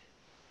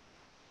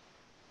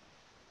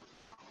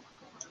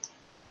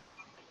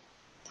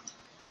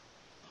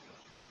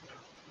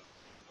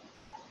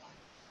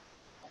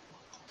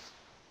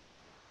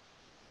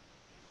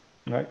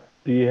 All right.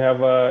 Do you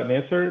have an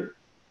answer?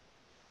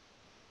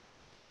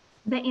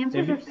 The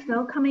answers are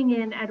still coming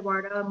in,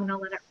 Eduardo. I'm going to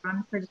let it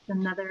run for just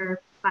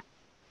another 5.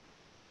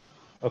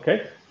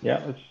 Okay.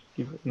 Yeah, let's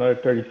give it another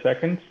 30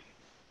 seconds.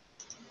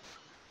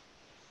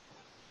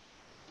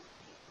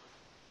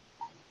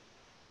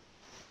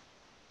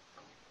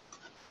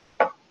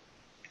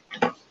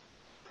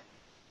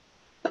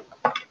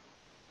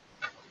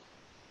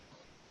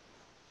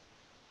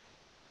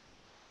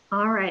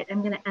 All right,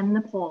 I'm going to end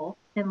the poll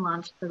and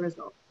launch the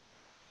results.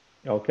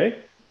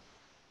 Okay.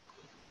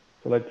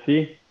 So let's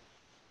see.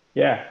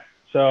 Yeah,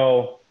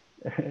 so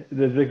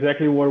this is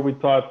exactly what we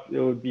thought it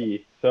would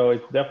be. So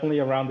it's definitely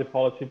around the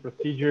policy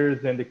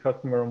procedures and the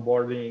customer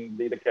onboarding,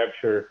 data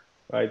capture,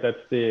 right? That's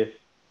the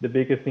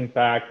biggest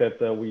impact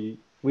that we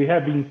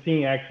have been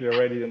seeing actually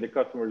already in the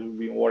customers we've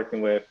been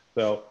working with.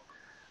 So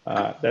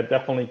that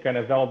definitely kind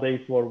of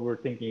validates what we were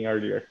thinking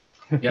earlier.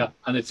 Yeah,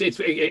 and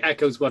it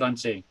echoes what I'm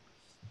saying.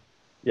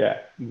 Yeah,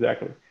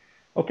 exactly.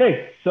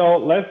 Okay, so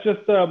let's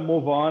just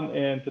move on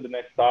into the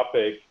next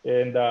topic,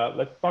 and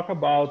let's talk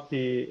about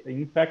the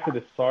impact of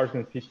the SARs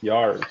and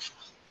CTRs.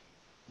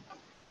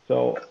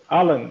 So,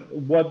 Alan,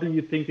 what do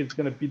you think is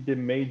going to be the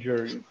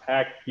major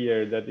impact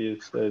here that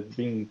is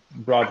being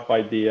brought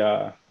by the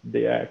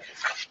Act?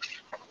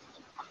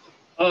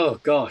 Oh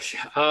gosh,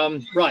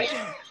 right.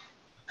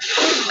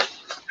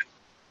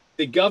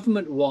 The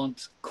government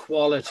wants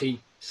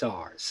quality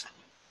SARs.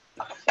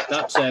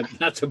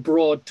 That's a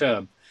broad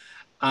term,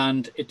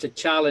 and it's a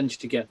challenge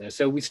to get there.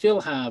 So we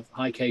still have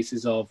high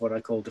cases of what I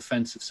call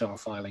defensive SAR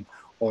filing,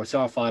 or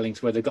SAR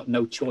filings where they've got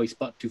no choice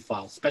but to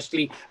file,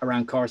 especially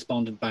around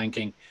correspondent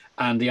banking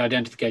and the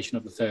identification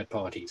of the third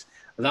parties.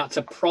 That's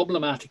a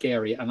problematic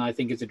area, and I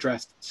think it's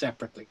addressed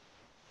separately.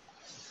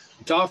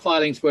 SAR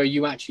filings where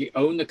you actually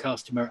own the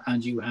customer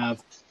and you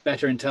have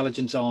better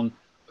intelligence on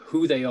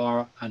who they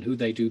are and who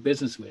they do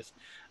business with,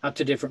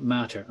 that's a different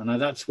matter.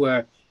 And that's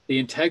where the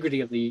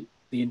integrity of the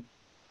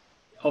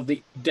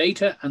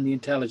data and the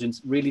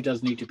intelligence really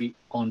does need to be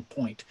on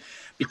point,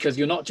 because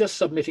you're not just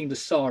submitting the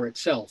SAR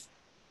itself,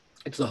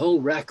 it's the whole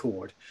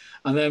record.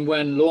 And then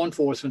when law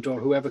enforcement or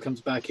whoever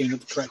comes back in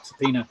with the correct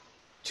subpoena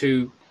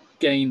to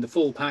gain the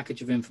full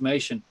package of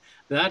information,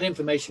 that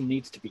information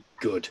needs to be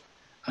good.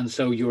 And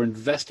so your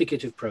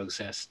investigative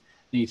process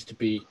needs to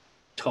be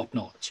top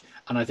notch.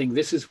 And I think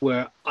this is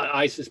where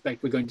I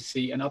suspect we're going to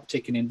see an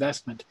uptick in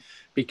investment,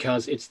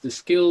 because it's the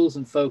skills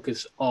and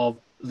focus of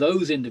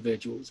those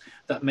individuals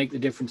that make the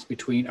difference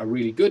between a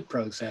really good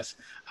process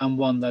and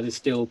one that is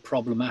still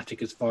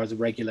problematic as far as the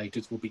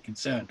regulators will be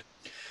concerned.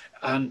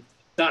 And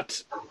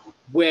that's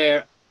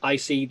where I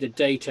see the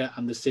data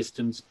and the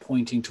systems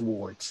pointing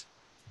towards.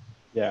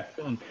 Yeah.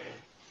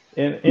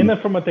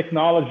 And from a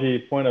technology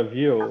point of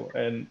view,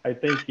 and I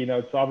think,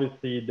 it's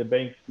obviously the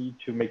banks need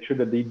to make sure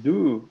that they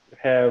do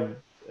have,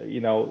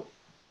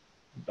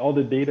 all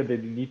the data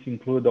that they need to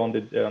include on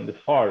the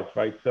SARs,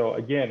 right? So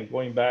again,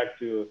 going back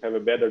to have a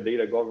better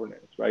data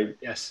governance, right?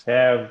 Yes.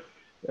 Have,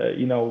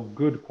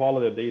 good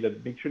quality of data,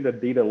 make sure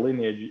that data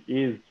lineage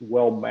is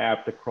well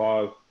mapped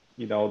across,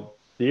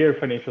 their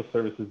financial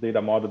services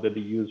data model that they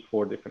use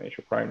for the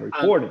financial crime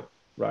reporting,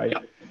 right?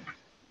 Yep.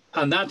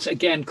 And that's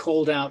again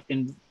called out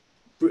in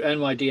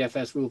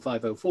NYDFS Rule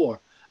 504.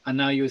 And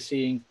now you're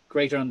seeing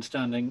greater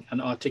understanding and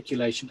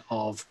articulation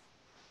of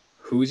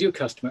who's your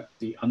customer,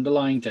 the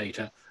underlying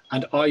data,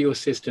 and are your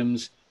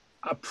systems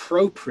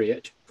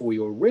appropriate for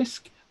your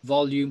risk,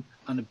 volume,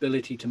 and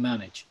ability to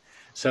manage.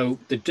 So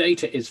the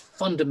data is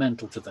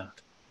fundamental to that.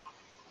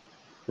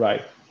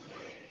 Right.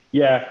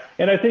 Yeah,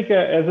 and I think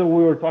as we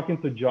were talking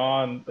to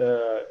John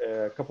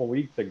a couple of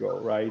weeks ago,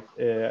 right?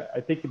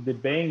 I think the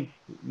banks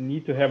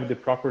need to have the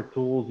proper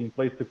tools in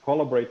place to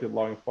collaborate with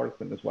law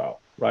enforcement as well,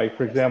 right?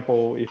 For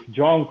example, if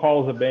John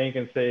calls a bank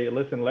and say,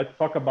 "Listen, let's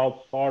talk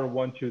about SAR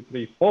 1, 2,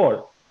 3,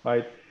 4,"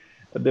 right?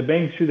 The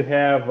bank should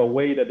have a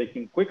way that they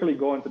can quickly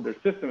go into their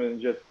system and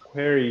just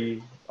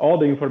query all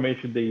the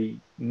information they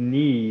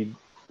need.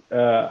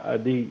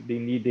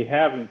 They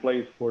have in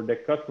place for the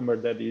customer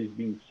that is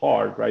being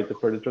SAR'd, right?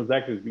 For the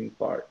transaction is being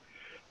SAR'd.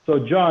 So,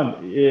 John,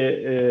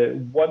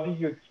 what do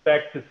you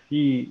expect to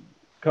see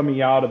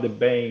coming out of the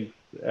banks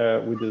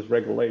with this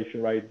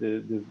regulation, right?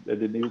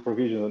 The new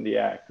provision on the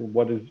act.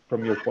 What is,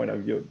 from your point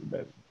of view,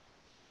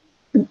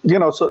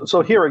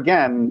 So here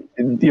again,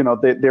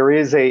 there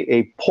is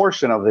a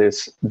portion of this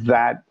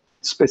that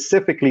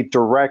specifically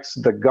directs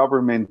the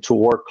government to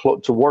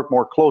work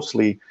more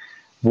closely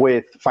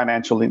with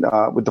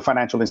the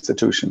financial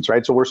institutions,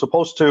 right? So we're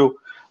supposed to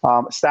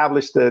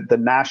establish the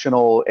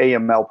national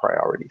AML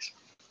priorities.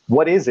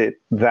 What is it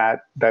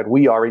that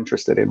we are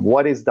interested in?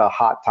 What is the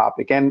hot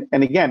topic? And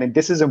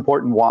this is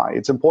important. Why?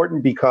 It's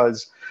important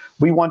because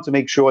we want to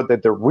make sure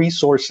that the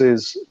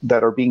resources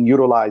that are being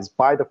utilized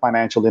by the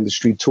financial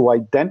industry to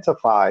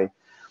identify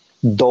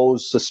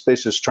those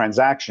suspicious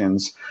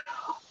transactions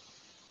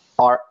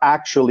are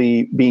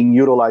actually being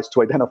utilized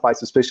to identify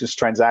suspicious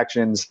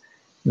transactions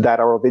that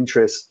are of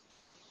interest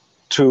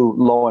to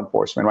law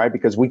enforcement, right?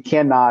 Because we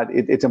cannot,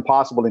 it's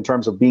impossible in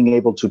terms of being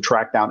able to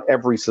track down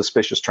every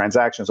suspicious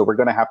transaction. So we're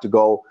going to have to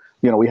go,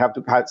 we have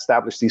to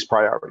establish these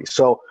priorities.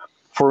 So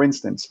for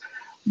instance,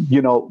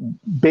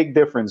 big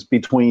difference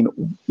between,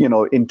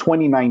 in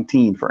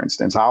 2019, for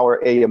instance, our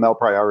AML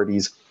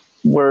priorities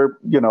were,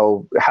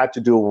 had to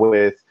do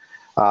with,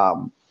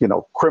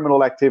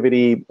 criminal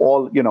activity,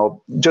 all,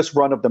 just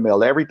run of the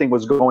mill. Everything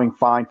was going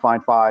fine.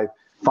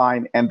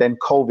 And then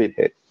COVID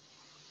hit.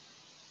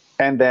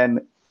 And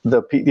then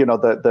the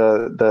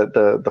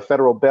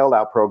federal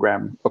bailout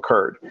program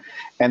occurred.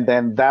 And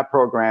then that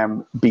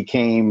program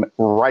became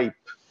ripe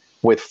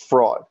with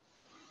fraud.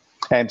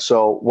 And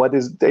so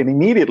and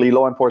immediately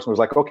law enforcement was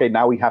like, okay,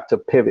 now we have to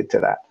pivot to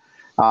that.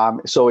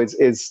 So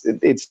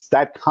it's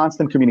that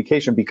constant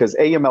communication, because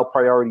AML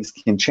priorities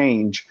can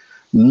change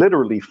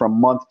literally from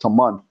month to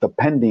month,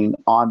 depending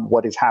on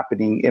what is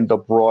happening in the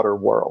broader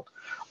world.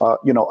 A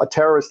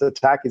terrorist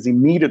attack is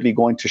immediately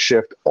going to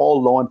shift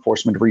all law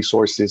enforcement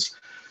resources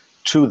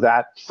to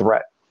that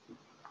threat.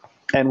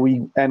 And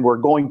we're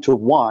going to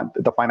want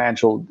the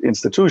financial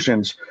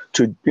institutions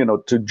to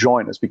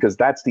join us, because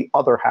that's the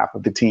other half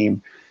of the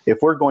team. If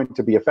we're going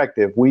to be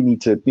effective, we need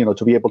to,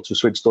 to be able to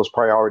switch those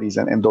priorities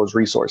and those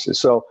resources.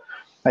 So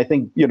I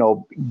think,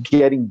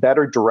 getting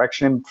better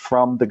direction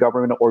from the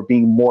government, or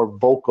being more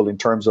vocal in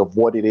terms of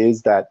what it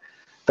is that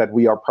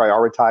we are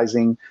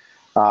prioritizing,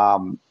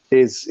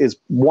 is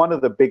one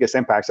of the biggest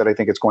impacts that I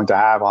think it's going to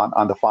have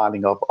on the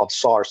filing of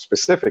SAR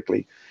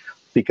specifically.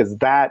 Because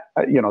that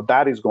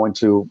is going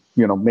to,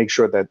 make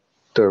sure that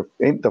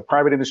the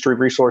private industry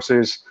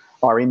resources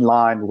are in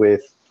line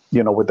with,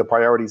 with the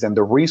priorities and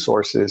the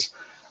resources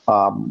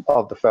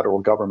of the federal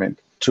government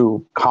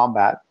to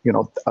combat,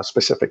 a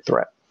specific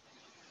threat.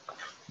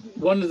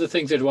 One of the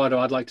things, Eduardo,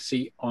 I'd like to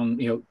see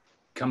on,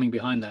 coming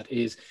behind that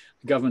is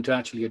the government to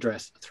actually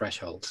address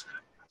thresholds.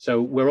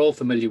 So we're all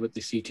familiar with the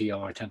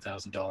CTR,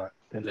 $10,000.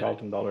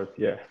 $10,000,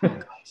 yeah.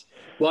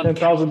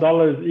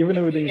 $10,000,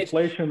 even with the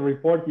inflation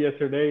report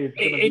yesterday,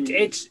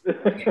 it's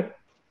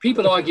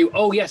people argue,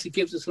 oh yes, it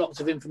gives us lots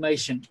of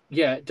information.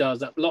 Yeah, it does.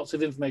 That lots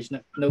of information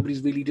that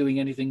nobody's really doing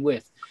anything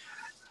with.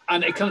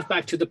 And it comes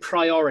back to the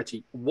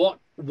priority. What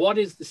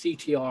is the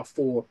CTR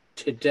for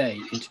today,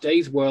 in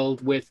today's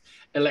world, with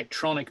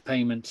electronic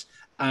payments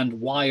and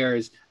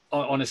wires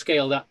on a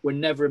scale that were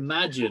never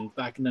imagined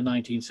back in the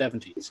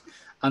 1970s?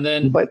 And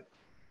then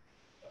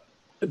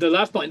the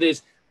last point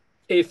is,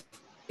 if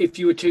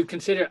you were to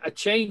consider a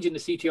change in the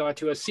CTR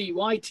to a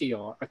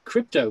CYTR, a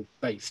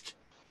crypto-based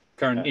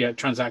current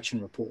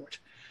transaction report,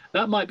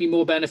 that might be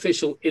more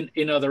beneficial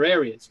in other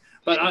areas.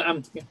 But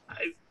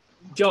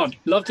John,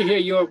 love to hear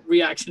your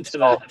reaction to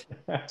that.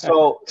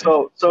 So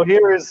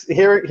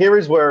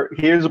here's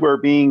where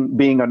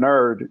being a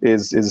nerd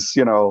is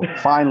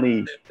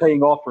finally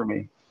paying off for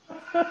me,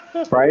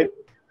 right?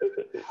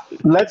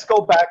 Let's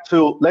go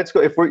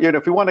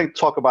if we want to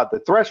talk about the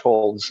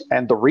thresholds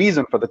and the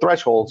reason for the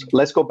thresholds,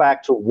 let's go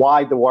back to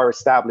why they were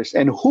established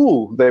and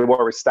who they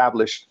were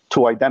established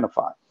to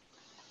identify.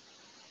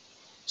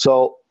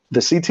 So the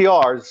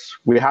CTRs,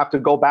 we have to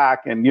go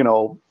back and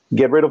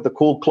get rid of the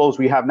cool clothes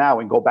we have now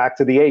and go back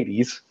to the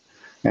 80s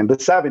and the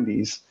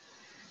 70s.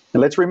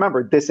 And let's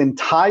remember, this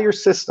entire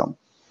system,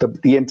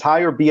 the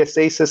entire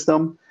BSA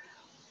system,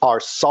 our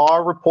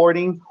SAR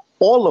reporting,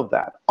 all of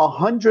that,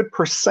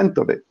 100%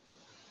 of it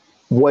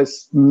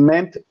was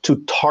meant to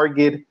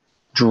target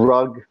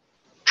drug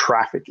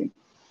trafficking.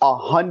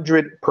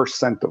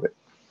 100% of it.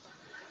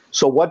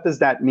 So what does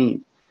that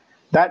mean?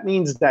 That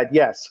means that,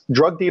 yes,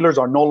 drug dealers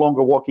are no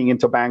longer walking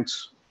into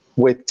banks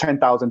with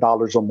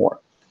 $10,000 or more.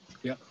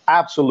 Yeah.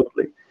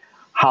 Absolutely.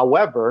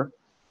 However,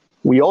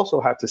 we also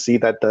have to see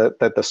that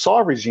the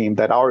SAW regime,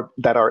 that our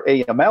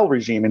AML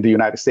regime in the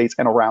United States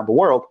and around the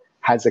world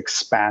has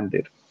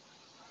expanded.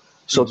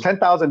 So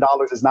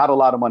 $10,000 is not a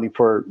lot of money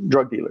for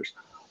drug dealers.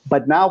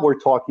 But now we're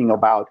talking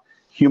about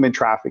human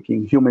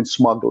trafficking, human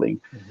smuggling.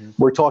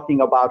 We're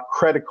talking about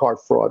credit card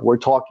fraud. We're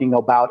talking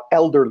about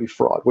elderly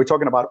fraud. We're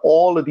talking about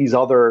all of these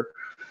other,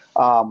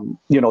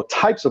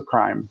 types of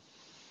crime.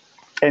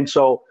 And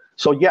so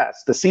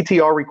yes, the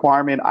CTR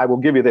requirement, I will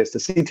give you this, the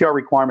CTR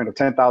requirement of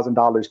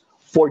 $10,000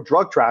 for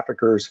drug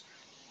traffickers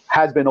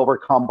has been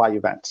overcome by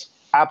events.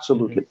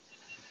 Absolutely.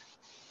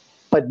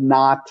 But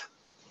not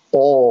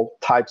all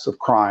types of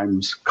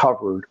crimes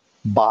covered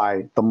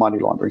by the money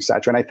laundering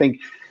statute. And I think,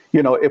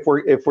 if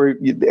we're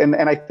and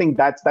I think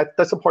that's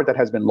the part that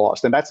has been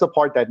lost, and that's the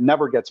part that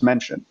never gets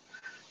mentioned,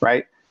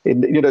 right?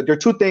 There are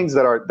two things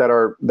that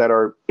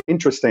are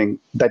interesting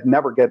that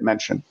never get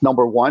mentioned.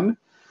 Number one,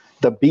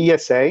 the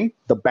BSA,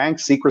 the Bank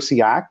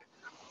Secrecy Act,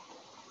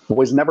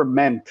 was never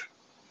meant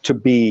to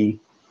be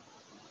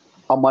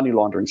a money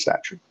laundering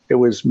statute. It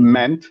was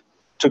meant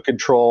to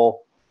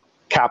control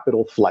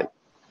capital flight.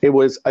 It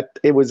was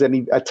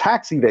a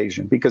tax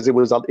evasion because it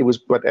was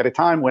but at a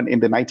time when in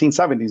the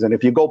 1970s, and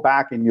if you go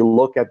back and you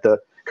look at the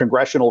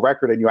congressional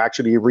record and you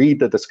actually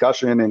read the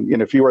discussion,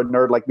 and if you're a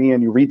nerd like me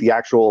and you read the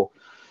actual,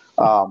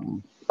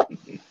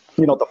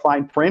 the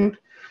fine print,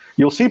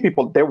 you'll see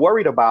they're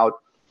worried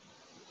about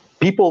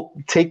people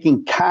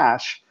taking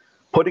cash,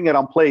 putting it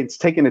on planes,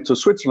 taking it to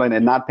Switzerland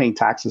and not paying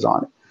taxes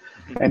on it.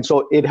 And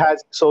so it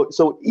has,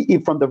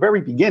 from the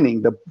very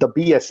beginning, the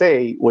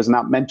BSA was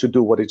not meant to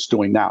do what it's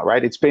doing now,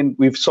 right?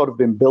 We've sort of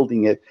been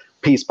building it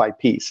piece by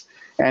piece.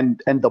 And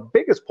the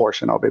biggest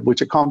portion of it,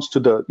 which it comes to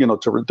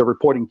the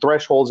reporting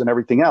thresholds and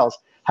everything else,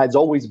 has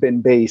always been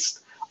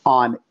based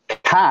on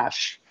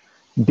cash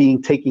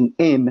being taken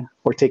in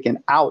or taken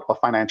out of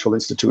financial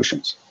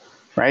institutions,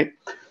 right?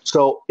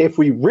 So if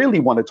we really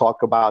want to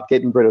talk about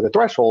getting rid of the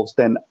thresholds,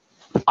 then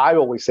I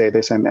always say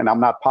this, and I'm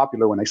not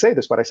popular when I say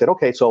this, but I said,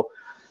 okay, so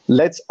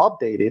let's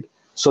update it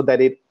so that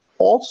it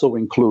also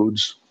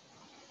includes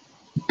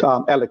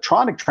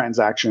electronic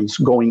transactions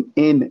going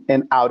in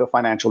and out of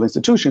financial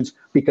institutions,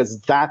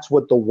 because that's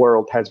what the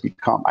world has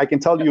become. I can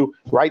tell you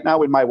right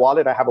now in my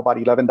wallet, I have about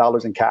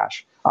 $11 in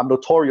cash. I'm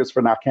notorious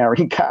for not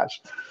carrying cash.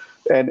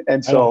 And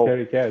so I don't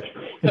carry cash.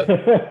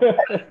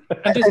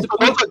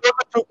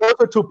 Those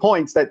are 2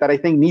 points that I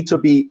think need to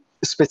be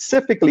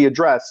specifically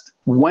addressed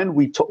when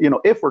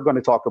if we're going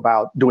to talk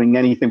about doing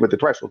anything with the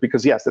threshold,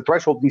 because yes, the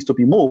threshold needs to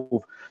be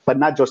moved, but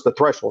not just the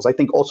thresholds. I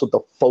think also the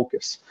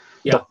focus,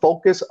 the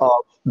focus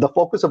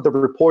of the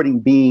reporting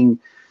being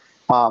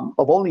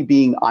of only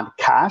being on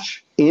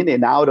cash in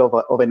and out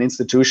of an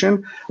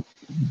institution.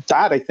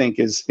 That I think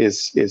is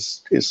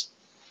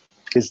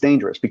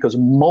dangerous, because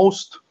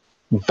most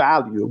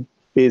value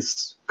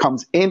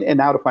comes in and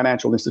out of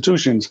financial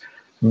institutions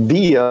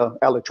via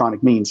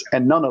electronic means,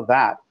 and none of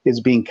that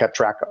is being kept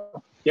track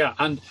of. Yeah,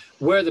 and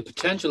where the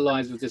potential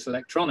lies with this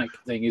electronic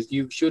thing is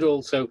you should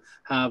also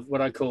have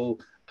what I call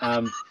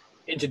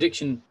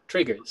interdiction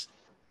triggers.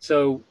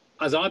 So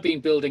as I've been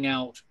building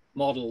out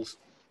models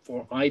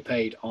for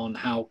iPaid on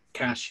how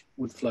cash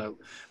would flow,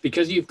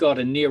 because you've got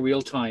a near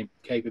real-time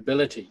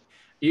capability,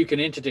 you can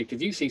interdict.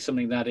 If you see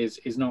something that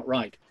is not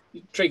right,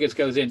 triggers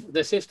goes in,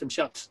 the system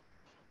shuts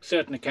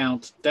certain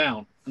accounts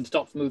down and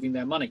stops moving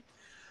their money.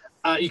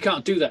 You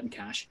can't do that in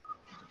cash,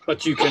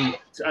 but you can,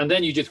 and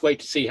then you just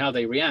wait to see how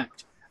they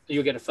react.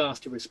 You'll get a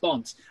faster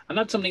response. And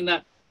that's something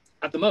that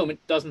at the moment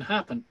doesn't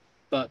happen,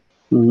 but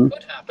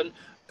could happen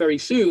very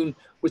soon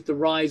with the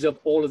rise of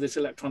all of this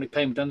electronic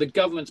payment and the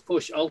government's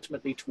push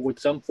ultimately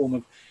towards some form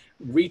of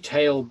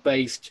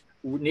retail-based,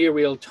 near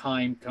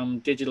real-time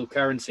digital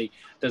currency.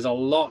 There's a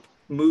lot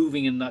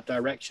moving in that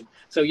direction.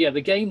 So yeah,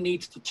 the game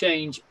needs to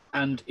change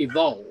and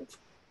evolve.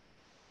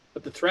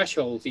 But the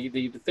thresholds,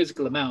 the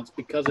physical amounts,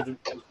 because of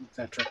inflation,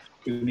 etc.,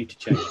 do need to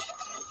change.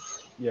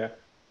 Yeah,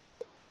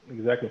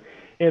 exactly.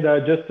 And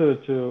just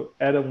to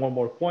add on one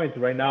more point,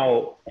 right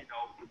now,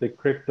 the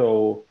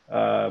crypto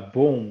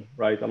boom,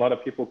 right? A lot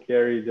of people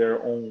carry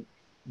their own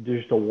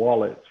digital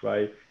wallets,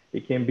 right?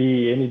 It can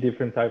be any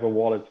different type of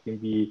wallet. It can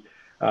be,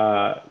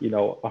 a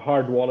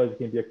hard wallet. It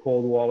can be a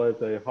cold wallet,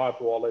 a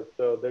hot wallet.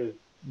 So there's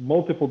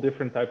multiple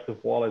different types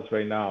of wallets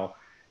right now.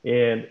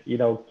 And,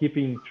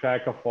 keeping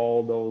track of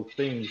all those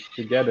things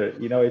together,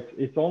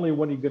 it's only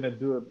when you're going to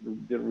do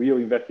the real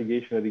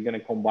investigation that you're going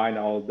to combine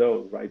all of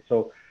those, right?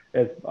 So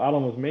as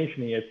Alan was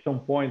mentioning, at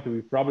some point,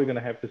 we're probably going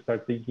to have to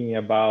start thinking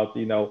about,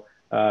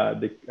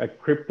 a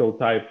crypto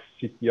type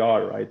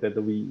CTR, right? That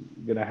we're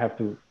going to have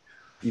to,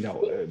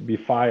 be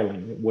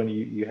filing when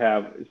you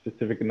have a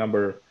specific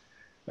number,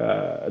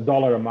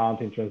 dollar amount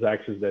in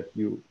transactions that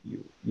you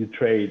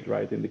trade,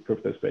 right, in the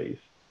crypto space.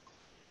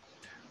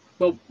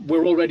 Well,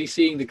 we're already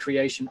seeing the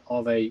creation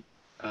of a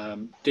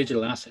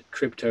digital asset,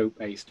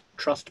 crypto-based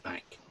trust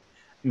bank.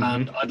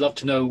 And I'd love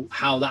to know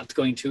how that's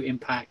going to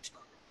impact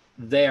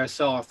their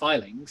SAR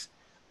filings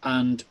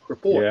and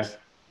reports,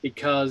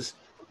 because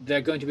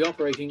they're going to be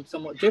operating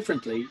somewhat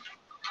differently.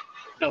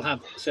 They'll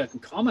have certain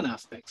common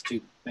aspects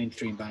to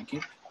mainstream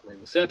banking. They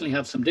will certainly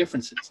have some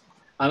differences.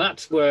 And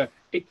that's where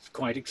it's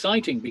quite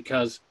exciting,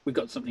 because we've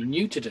got something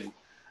new to do.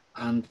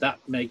 And that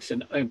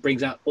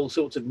brings out all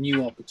sorts of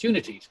new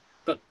opportunities.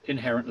 But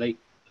inherently,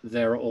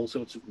 there are all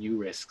sorts of new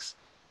risks.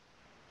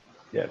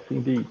 Yes,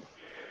 indeed.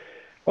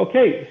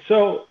 Okay,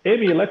 so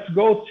Amy, let's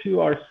go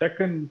to our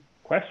second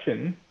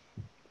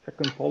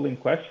polling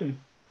question.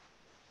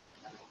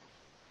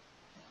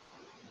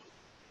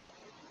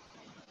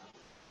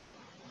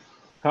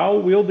 How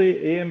will the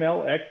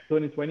AML Act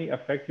 2020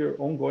 affect your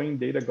ongoing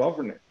data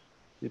governance?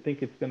 Do you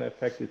think it's going to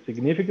affect it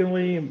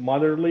significantly,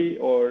 moderately,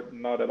 or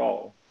not at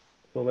all?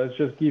 So let's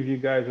just give you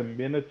guys a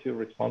minute to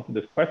respond to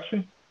this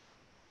question.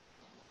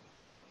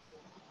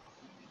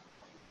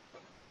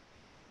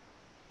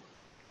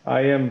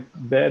 I am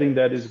betting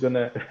that it's going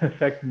to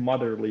affect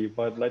moderately,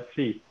 but let's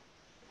see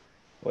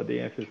what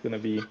the answer is going to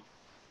be.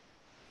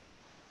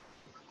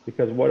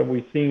 Because what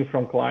we're seeing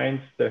from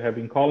clients that have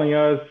been calling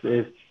us,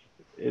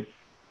 it's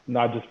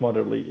not just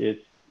moderately,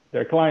 it's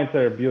their clients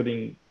that are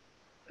building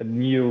a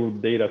new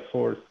data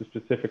source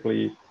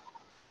specifically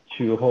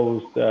to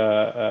host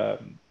a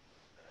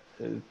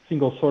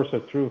single source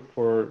of truth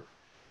for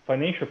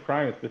financial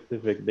crime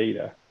specific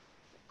data,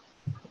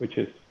 which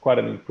is quite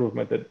an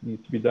improvement that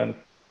needs to be done.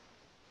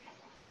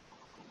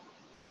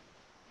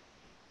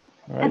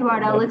 Right,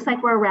 Eduardo, looks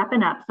like we're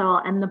wrapping up, so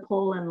I'll end the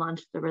poll and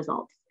launch the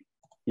results.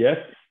 Yes,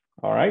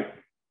 all right.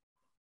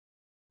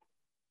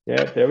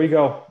 Yeah, there we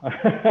go.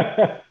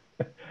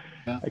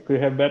 I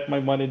could have bet my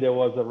money there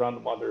was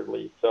around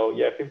moderately. So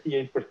yeah,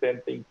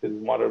 58% thinks it's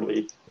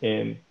moderately,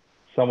 and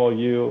some of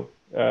you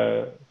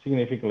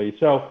significantly.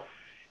 So,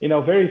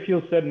 very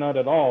few said not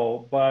at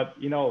all, but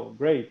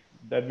great.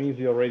 That means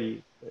you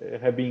already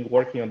have been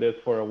working on this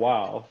for a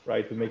while,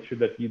 right? To make sure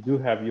that you do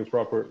have your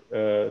proper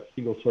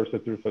single source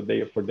of truth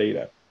for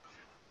data.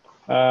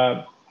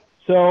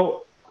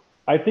 So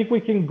I think we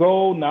can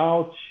go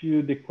now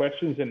to the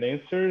questions and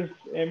answers,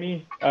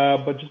 Amy.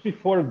 But just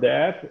before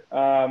that,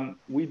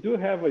 we do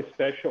have a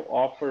special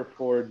offer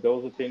for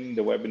those attending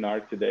the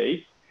webinar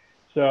today.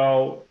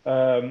 So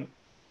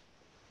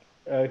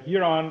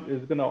Huron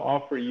is going to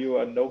offer you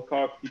a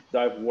no-cost deep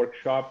dive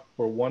workshop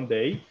for 1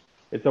 day.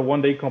 It's a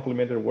 1-day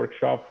complimentary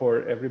workshop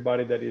for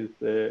everybody that is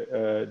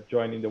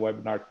joining the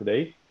webinar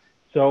today.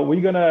 So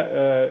we're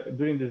gonna,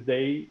 during this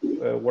day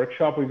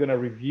workshop, we're gonna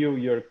review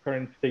your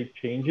current state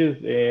changes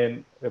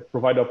and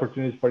provide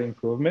opportunities for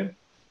improvement.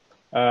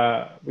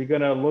 We're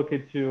gonna look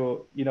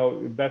into,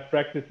 best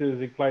practices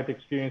and client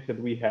experience that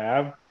we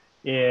have,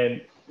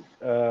 and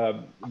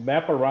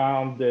map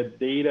around the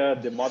data,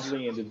 the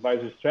modeling, and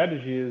advisory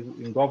strategies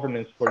in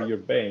governance for your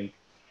bank.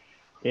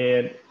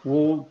 And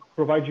we'll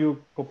provide you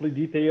complete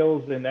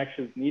details and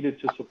actions needed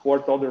to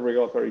support all the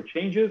regulatory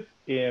changes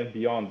and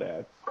beyond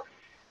that.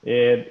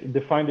 And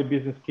define the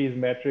business case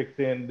metrics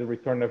and the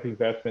return of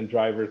investment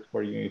drivers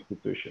for your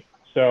institution.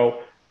 So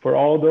for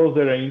all those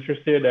that are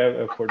interested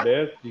for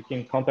this, you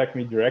can contact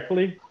me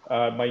directly.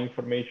 My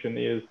information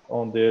is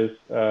on this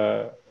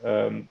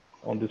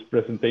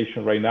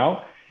presentation right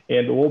now,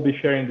 and we'll be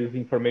sharing this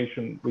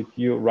information with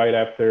you right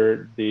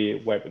after the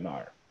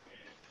webinar.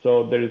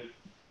 So there's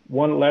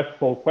one last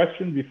poll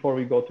question before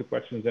we go to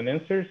questions and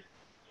answers.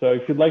 So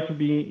if you'd like to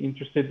be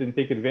interested and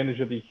take advantage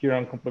of the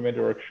Huron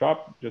Complimentary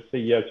Workshop, just say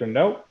yes or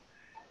no,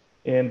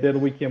 and then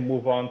we can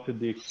move on to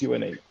the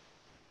Q&A.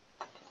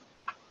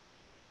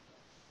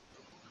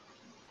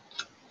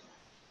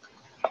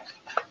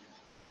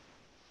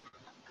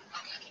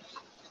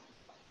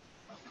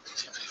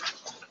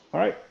 All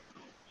right,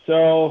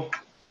 so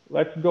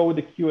let's go with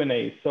the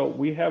Q&A. So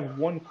we have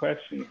one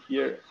question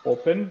here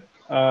open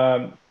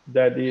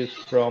that is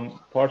from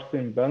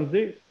Thorsten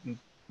Bunzi.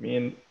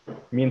 Me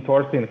and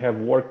Thorsten have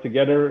worked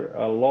together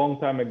a long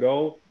time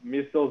ago.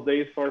 Miss those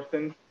days,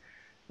 Thorsten,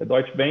 at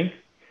Deutsche Bank.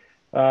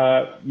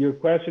 Your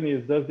question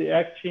is, does the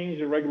Act change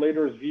the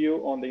regulator's view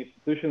on the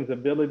institution's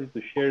ability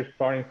to share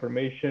SAR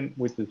information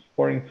with its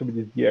foreign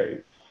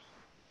subsidiaries?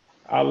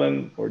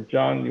 Alan or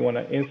John, you want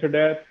to answer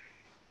that?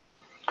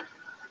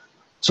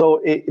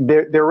 So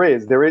there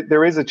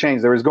is a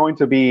change. There is going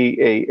to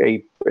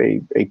be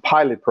a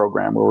pilot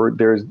program where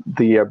there's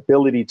the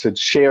ability to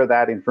share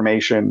that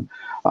information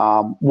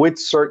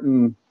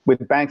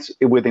with banks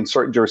within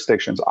certain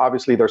jurisdictions.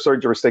 Obviously, there are certain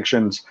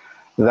jurisdictions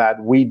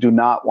that we do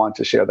not want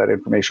to share that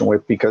information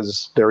with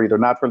because they're either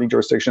not friendly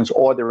jurisdictions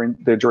or they're in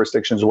the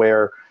jurisdictions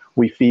where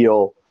we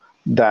feel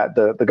that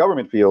the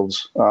government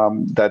feels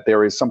that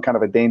there is some kind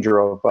of a danger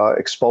of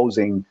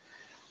exposing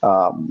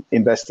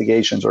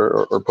investigations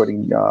or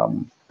putting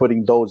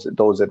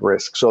those at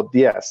risk. So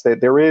yes,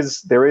 there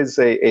is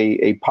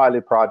a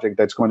pilot project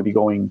that's going to be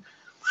going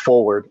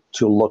forward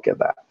to look at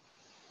that.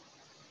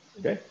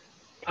 Okay.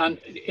 And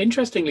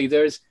interestingly,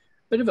 there's a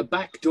bit of a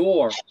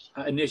backdoor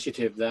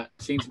initiative that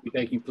seems to be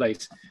taking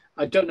place.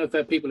 I don't know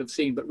if people have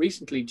seen, but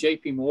recently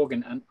JP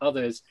Morgan and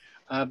others,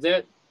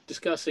 they're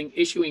discussing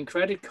issuing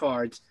credit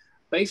cards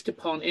based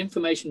upon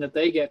information that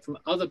they get from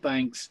other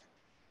banks,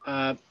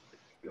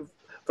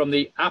 from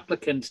the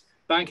applicant's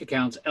bank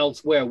accounts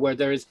elsewhere, where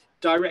there is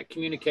direct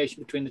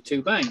communication between the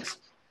two banks.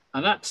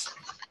 And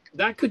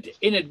that could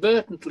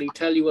inadvertently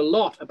tell you a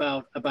lot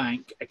about a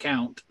bank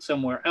account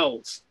somewhere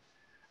else.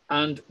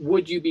 And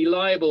would you be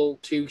liable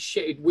to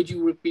share, would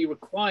you be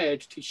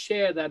required to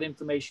share that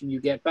information you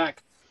get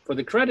back for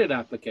the credit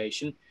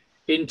application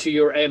into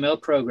your AML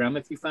program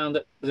if you found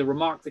that the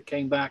remark that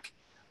came back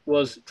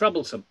was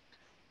troublesome?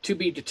 To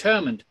be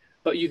determined,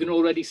 but you can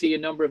already see a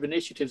number of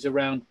initiatives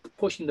around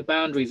pushing the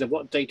boundaries of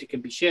what data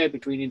can be shared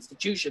between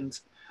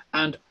institutions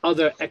and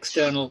other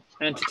external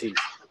entities.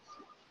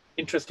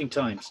 Interesting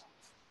times.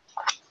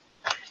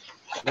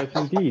 Yes,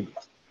 indeed.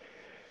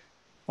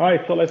 All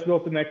right, so let's go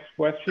to the next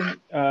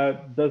question.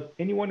 Does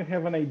anyone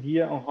have an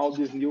idea on how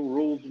these new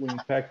rules will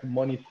impact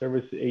money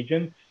service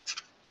agents?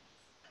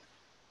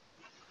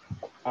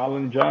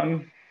 Alan,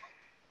 John?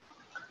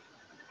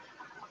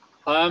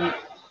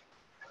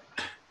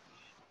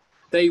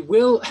 They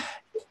will,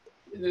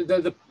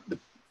 the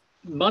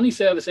money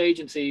service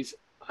agencies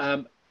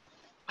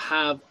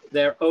have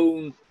their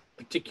own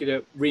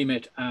particular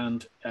remit,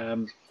 and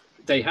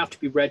they have to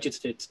be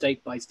registered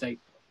state by state.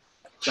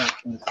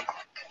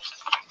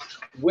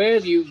 Where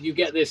you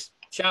get this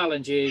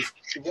challenge is,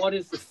 what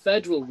is the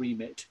federal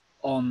remit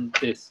on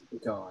this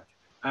regard?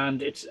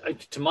 And it's,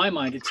 to my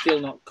mind, it's still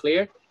not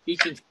clear.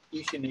 Each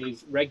institution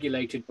is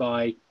regulated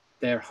by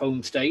their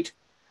home state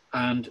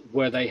and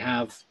where they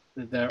have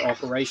their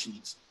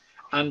operations.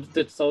 And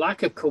it's the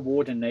lack of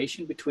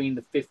coordination between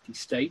the 50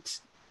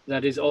 states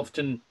that is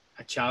often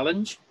a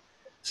challenge.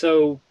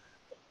 So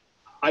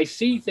I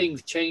see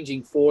things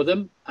changing for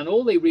them, and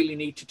all they really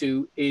need to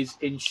do is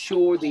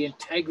ensure the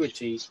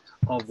integrity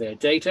of their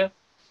data,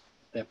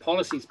 their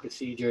policies,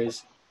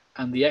 procedures,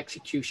 and the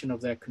execution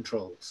of their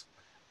controls.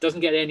 It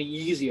doesn't get any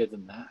easier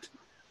than that,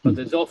 but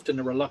there's often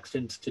a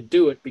reluctance to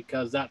do it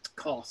because that's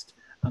cost,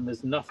 and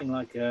there's nothing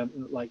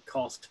like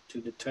cost to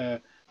deter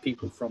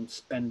people from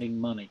spending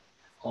money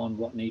on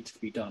what needs to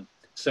be done.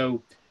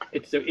 So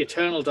it's the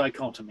eternal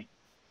dichotomy.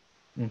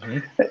 Mm-hmm.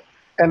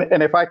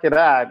 And if I could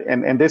add,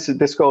 and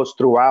this goes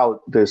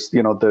throughout this,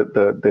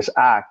 this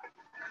act.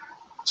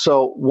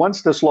 So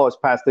once this law is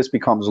passed, this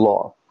becomes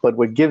law. But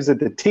what gives it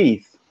the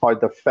teeth are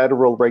the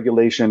federal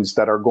regulations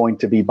that are going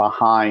to be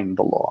behind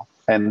the law.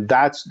 And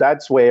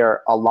that's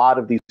where a lot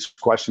of these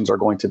questions are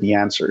going to be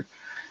answered.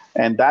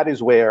 And that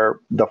is where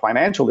the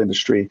financial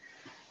industry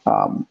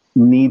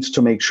needs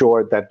to make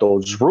sure that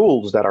those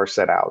rules that are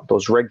set out,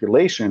 those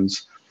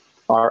regulations,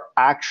 are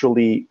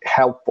actually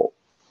helpful,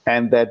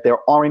 and that there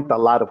aren't a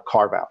lot of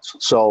carve-outs.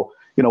 So,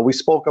 we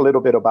spoke a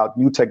little bit about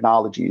new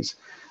technologies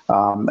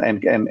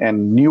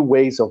and new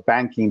ways of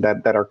banking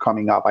that are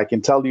coming up. I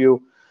can tell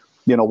you,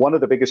 one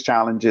of the biggest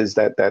challenges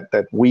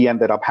that we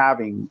ended up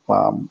having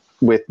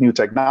with new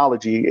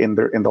technology in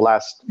the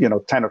last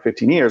 10 or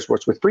 15 years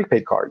was with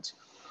prepaid cards.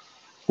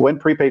 When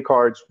prepaid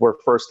cards were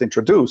first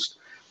introduced,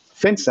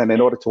 FinCEN, in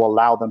order to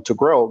allow them to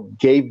grow,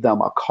 gave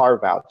them a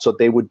carve-out, so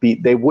they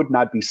would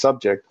not be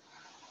subject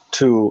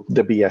to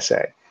the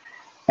BSA.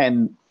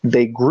 And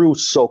they grew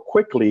so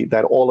quickly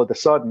that all of a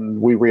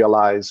sudden we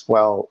realized,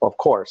 well, of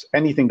course,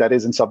 anything that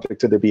isn't subject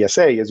to the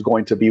BSA is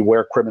going to be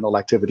where criminal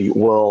activity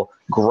will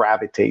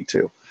gravitate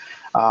to.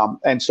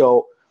 And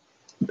so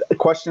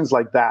questions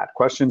like that,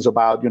 questions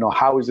about,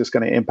 how is this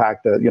going to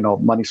impact the,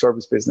 money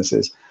service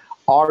businesses,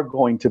 are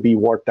going to be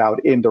worked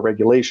out in the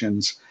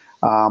regulations.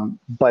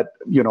 But,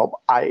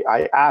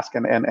 I ask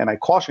and I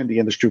caution the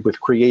industry with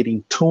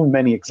creating too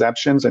many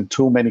exceptions and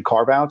too many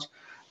carve-outs,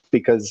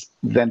 because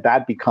then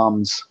that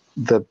becomes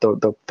the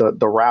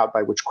route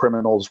by which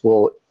criminals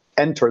will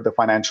enter the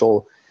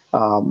financial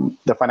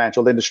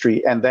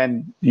industry, and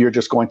then you're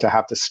just going to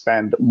have to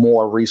spend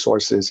more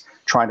resources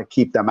trying to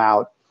keep them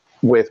out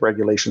with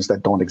regulations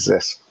that don't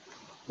exist.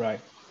 Right.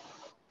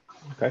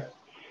 Okay.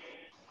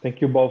 Thank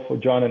you both, for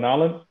John and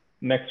Alan.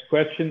 Next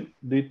question: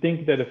 do you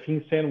think that a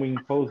FinCEN will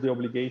impose the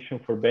obligation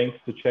for banks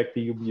to check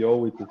the UBO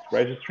with its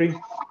registry?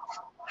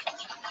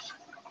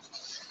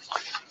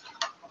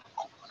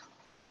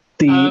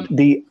 Go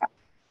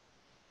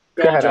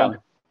ahead, John.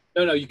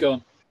 No, you go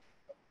on.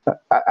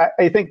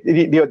 I think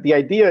the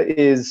idea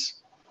is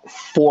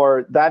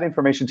for that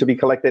information to be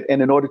collected,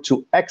 and in order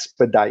to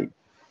expedite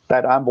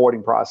that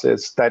onboarding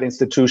process, that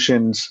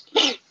institutions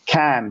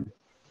can,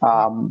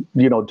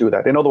 do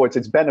that. In other words,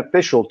 it's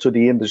beneficial to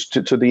the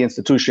industry, to the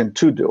institution,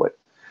 to do it,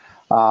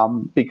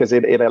 because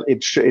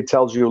it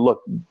tells you,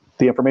 look,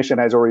 the information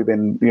has already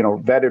been,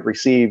 vetted,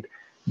 received.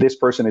 This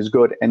person is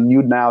good, and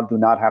you now do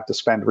not have to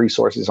spend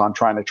resources on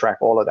trying to track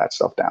all of that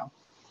stuff down.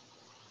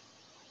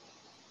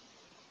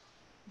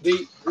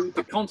 The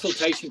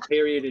consultation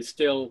period is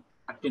still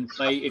in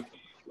play.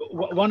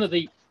 One of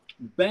the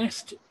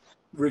best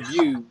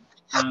review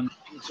and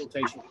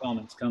consultation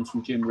comments comes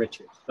from Jim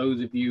Richards.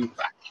 Those of you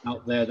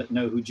out there that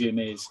know who Jim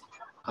is,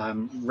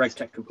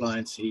 RegTech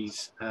Compliance,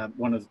 he's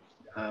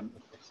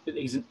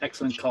he's an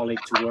excellent colleague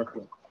to work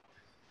with.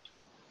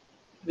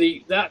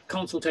 that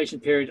consultation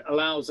period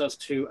allows us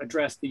to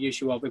address the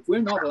issue of if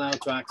we're not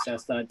allowed to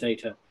access that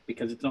data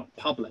because it's not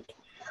public.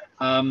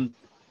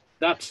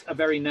 That's a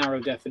very narrow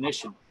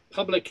definition.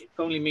 Public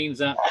only means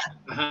that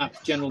perhaps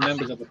general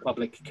members of the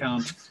public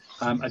can't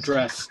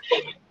address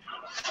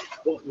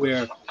what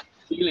we're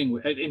dealing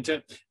with.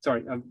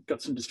 Sorry, I've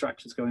got some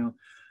distractions going on.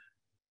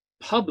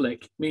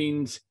 Public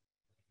means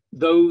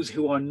those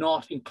who are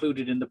not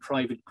included in the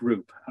private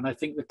group. And I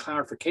think the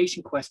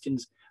clarification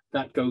questions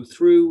that go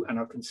through and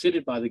are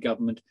considered by the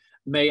government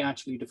may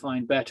actually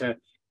define better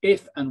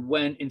if and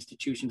when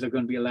institutions are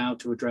going to be allowed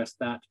to address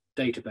that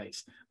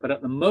database. But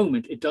at the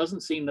moment, it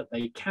doesn't seem that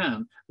they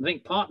can. I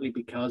think partly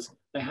because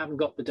they haven't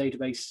got the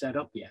database set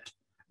up yet.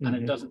 And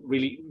it doesn't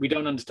really, we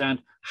don't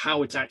understand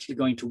how it's actually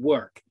going to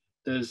work.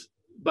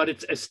 But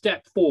it's a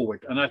step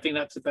forward. And I think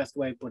that's the best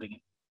way of putting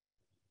it.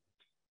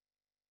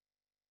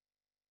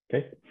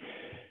 Okay.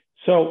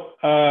 So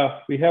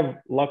we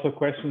have lots of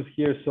questions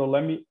here. So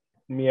let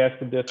me ask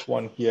this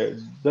one here.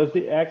 Does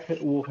the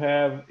Act will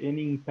have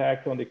any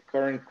impact on the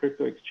current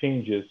crypto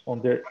exchanges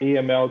on their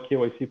AML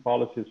KYC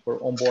policies for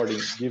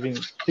onboarding,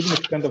 given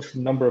significant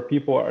number of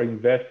people are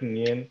investing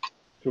in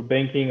through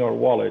banking or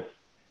wallets,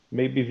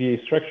 maybe via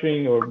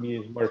structuring or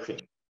via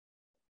smurfing?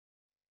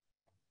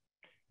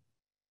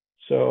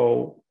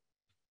 So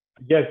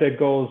I guess that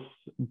goes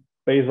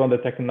based on the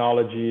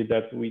technology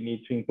that we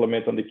need to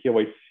implement on the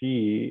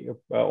KYC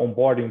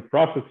onboarding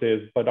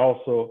processes, but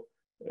also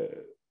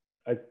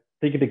I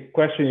think the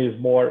question is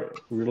more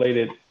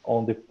related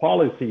on the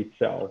policy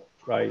itself,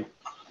 right?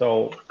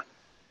 So,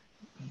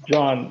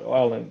 John,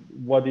 Alan,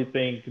 what do you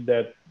think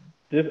that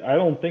this? I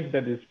don't think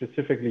that it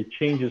specifically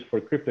changes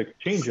for crypto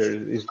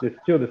exchangers. Is this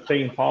still the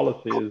same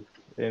policies,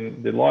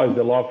 and the law is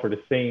the law for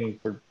the same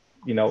for,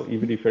 you know,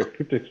 even if you're a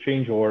crypto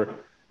exchange or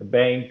a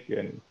bank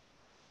and.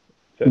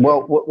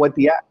 Well, what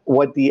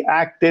the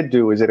Act did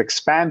do is it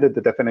expanded the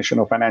definition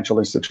of financial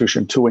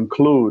institution to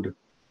include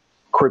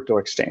crypto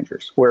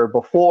exchangers, where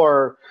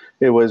before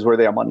it was where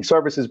they are money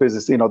services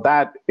business. You know,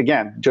 that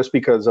again, just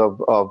because of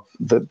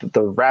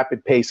the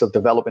rapid pace of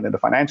development in the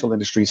financial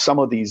industry, some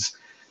of these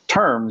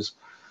terms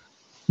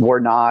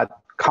were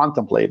not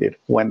contemplated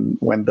when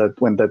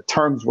the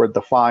terms were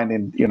defined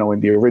in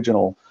the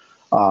original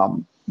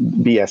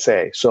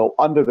BSA. So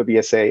under the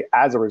BSA,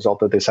 as a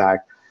result of this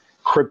Act,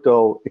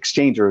 crypto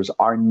exchangers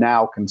are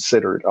now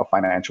considered a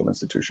financial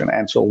institution,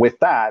 and so with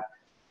that,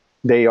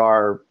 they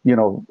are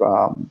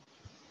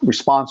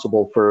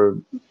responsible for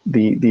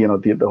the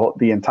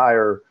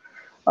entire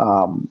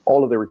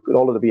all of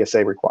the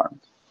BSA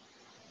requirements.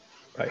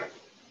 Right.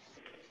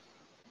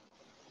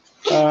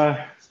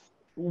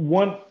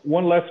 One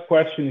last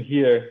question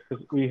here,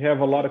 because we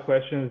have a lot of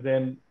questions,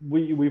 and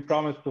we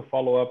promised to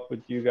follow up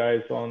with you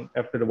guys on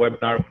after the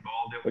webinar with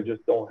all of them. We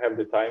just don't have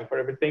the time for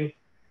everything.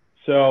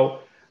 So,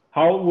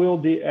 how will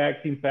the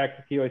Act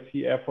impact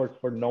KYC efforts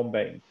for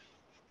non-banks?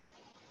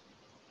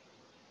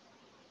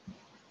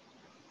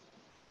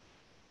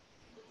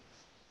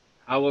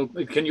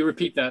 Can you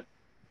repeat that?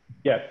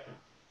 Yes.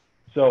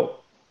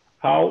 So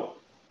how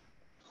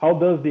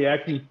does the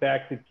Act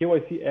impact the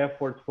KYC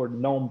efforts for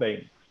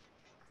non-banks?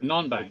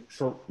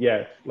 Non-banks?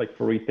 Yes, like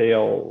for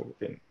retail.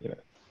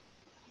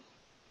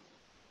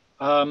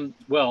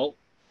 Well,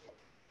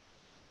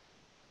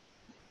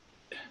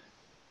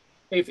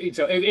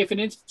 if an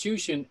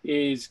institution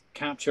is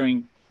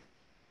capturing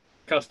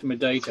customer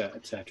data,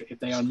 etc., if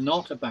they are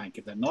not a bank,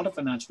 if they're not a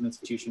financial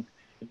institution,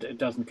 it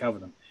doesn't cover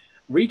them.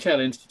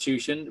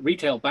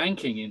 Retail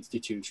banking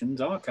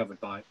institutions are covered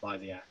by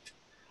the Act.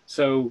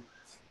 So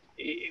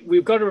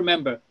we've got to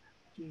remember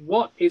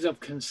what is of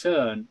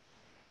concern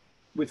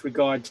with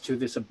regards to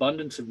this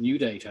abundance of new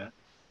data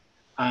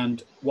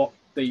and what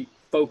the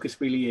focus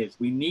really is.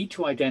 We need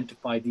to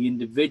identify the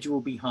individual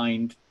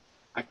behind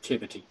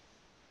activity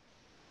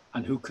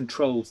and who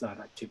controls that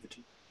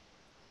activity.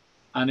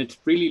 And it's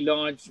really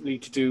largely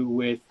to do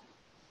with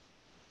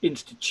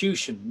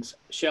institutions,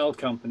 shell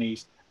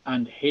companies,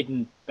 and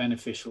hidden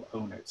beneficial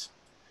owners.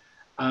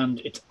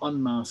 And it's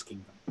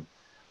unmasking them.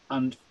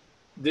 And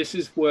this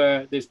is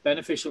where this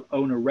beneficial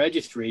owner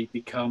registry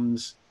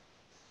becomes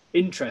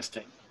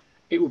interesting.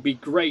 It would be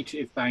great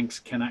if banks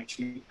can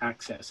actually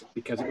access it,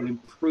 because it will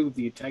improve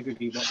the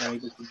integrity of what they're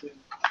able to do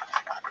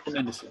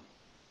tremendously.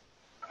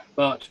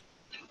 But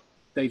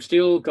they've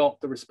still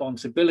got the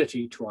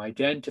responsibility to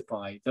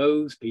identify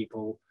those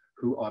people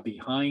who are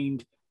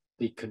behind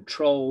the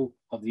control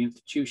of the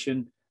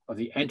institution, of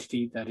the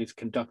entity that is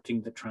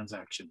conducting the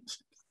transactions.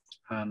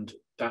 And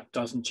that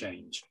doesn't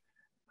change.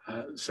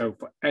 So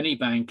for any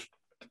bank,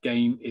 the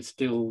game is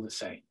still the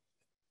same.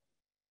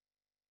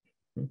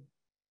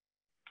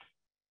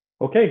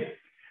 Okay.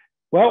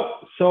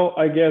 Well, so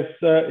I guess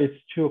it's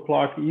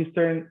 2:00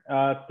 Eastern.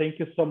 Thank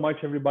you so much,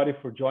 everybody,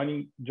 for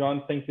joining.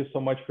 John, thank you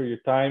so much for your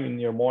time in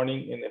your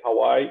morning in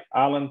Hawaii.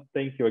 Alan,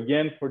 thank you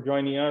again for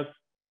joining us.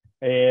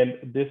 And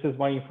this is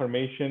my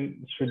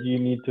information. Should you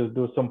need to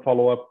do some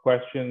follow-up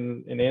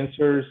questions and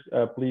answers,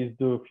 please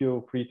do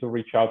feel free to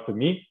reach out to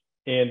me.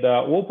 And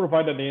we'll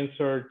provide an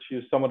answer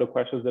to some of the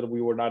questions that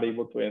we were not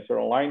able to answer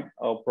online.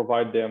 I'll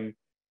provide them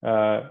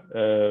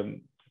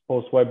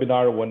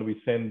post-webinar when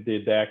we send the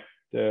deck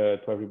to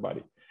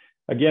everybody.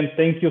 Again,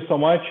 thank you so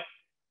much.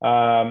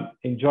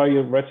 Enjoy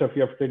the rest of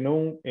your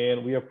afternoon,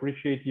 and we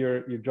appreciate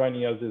you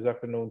joining us this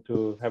afternoon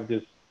to have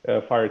this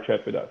fire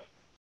chat with us.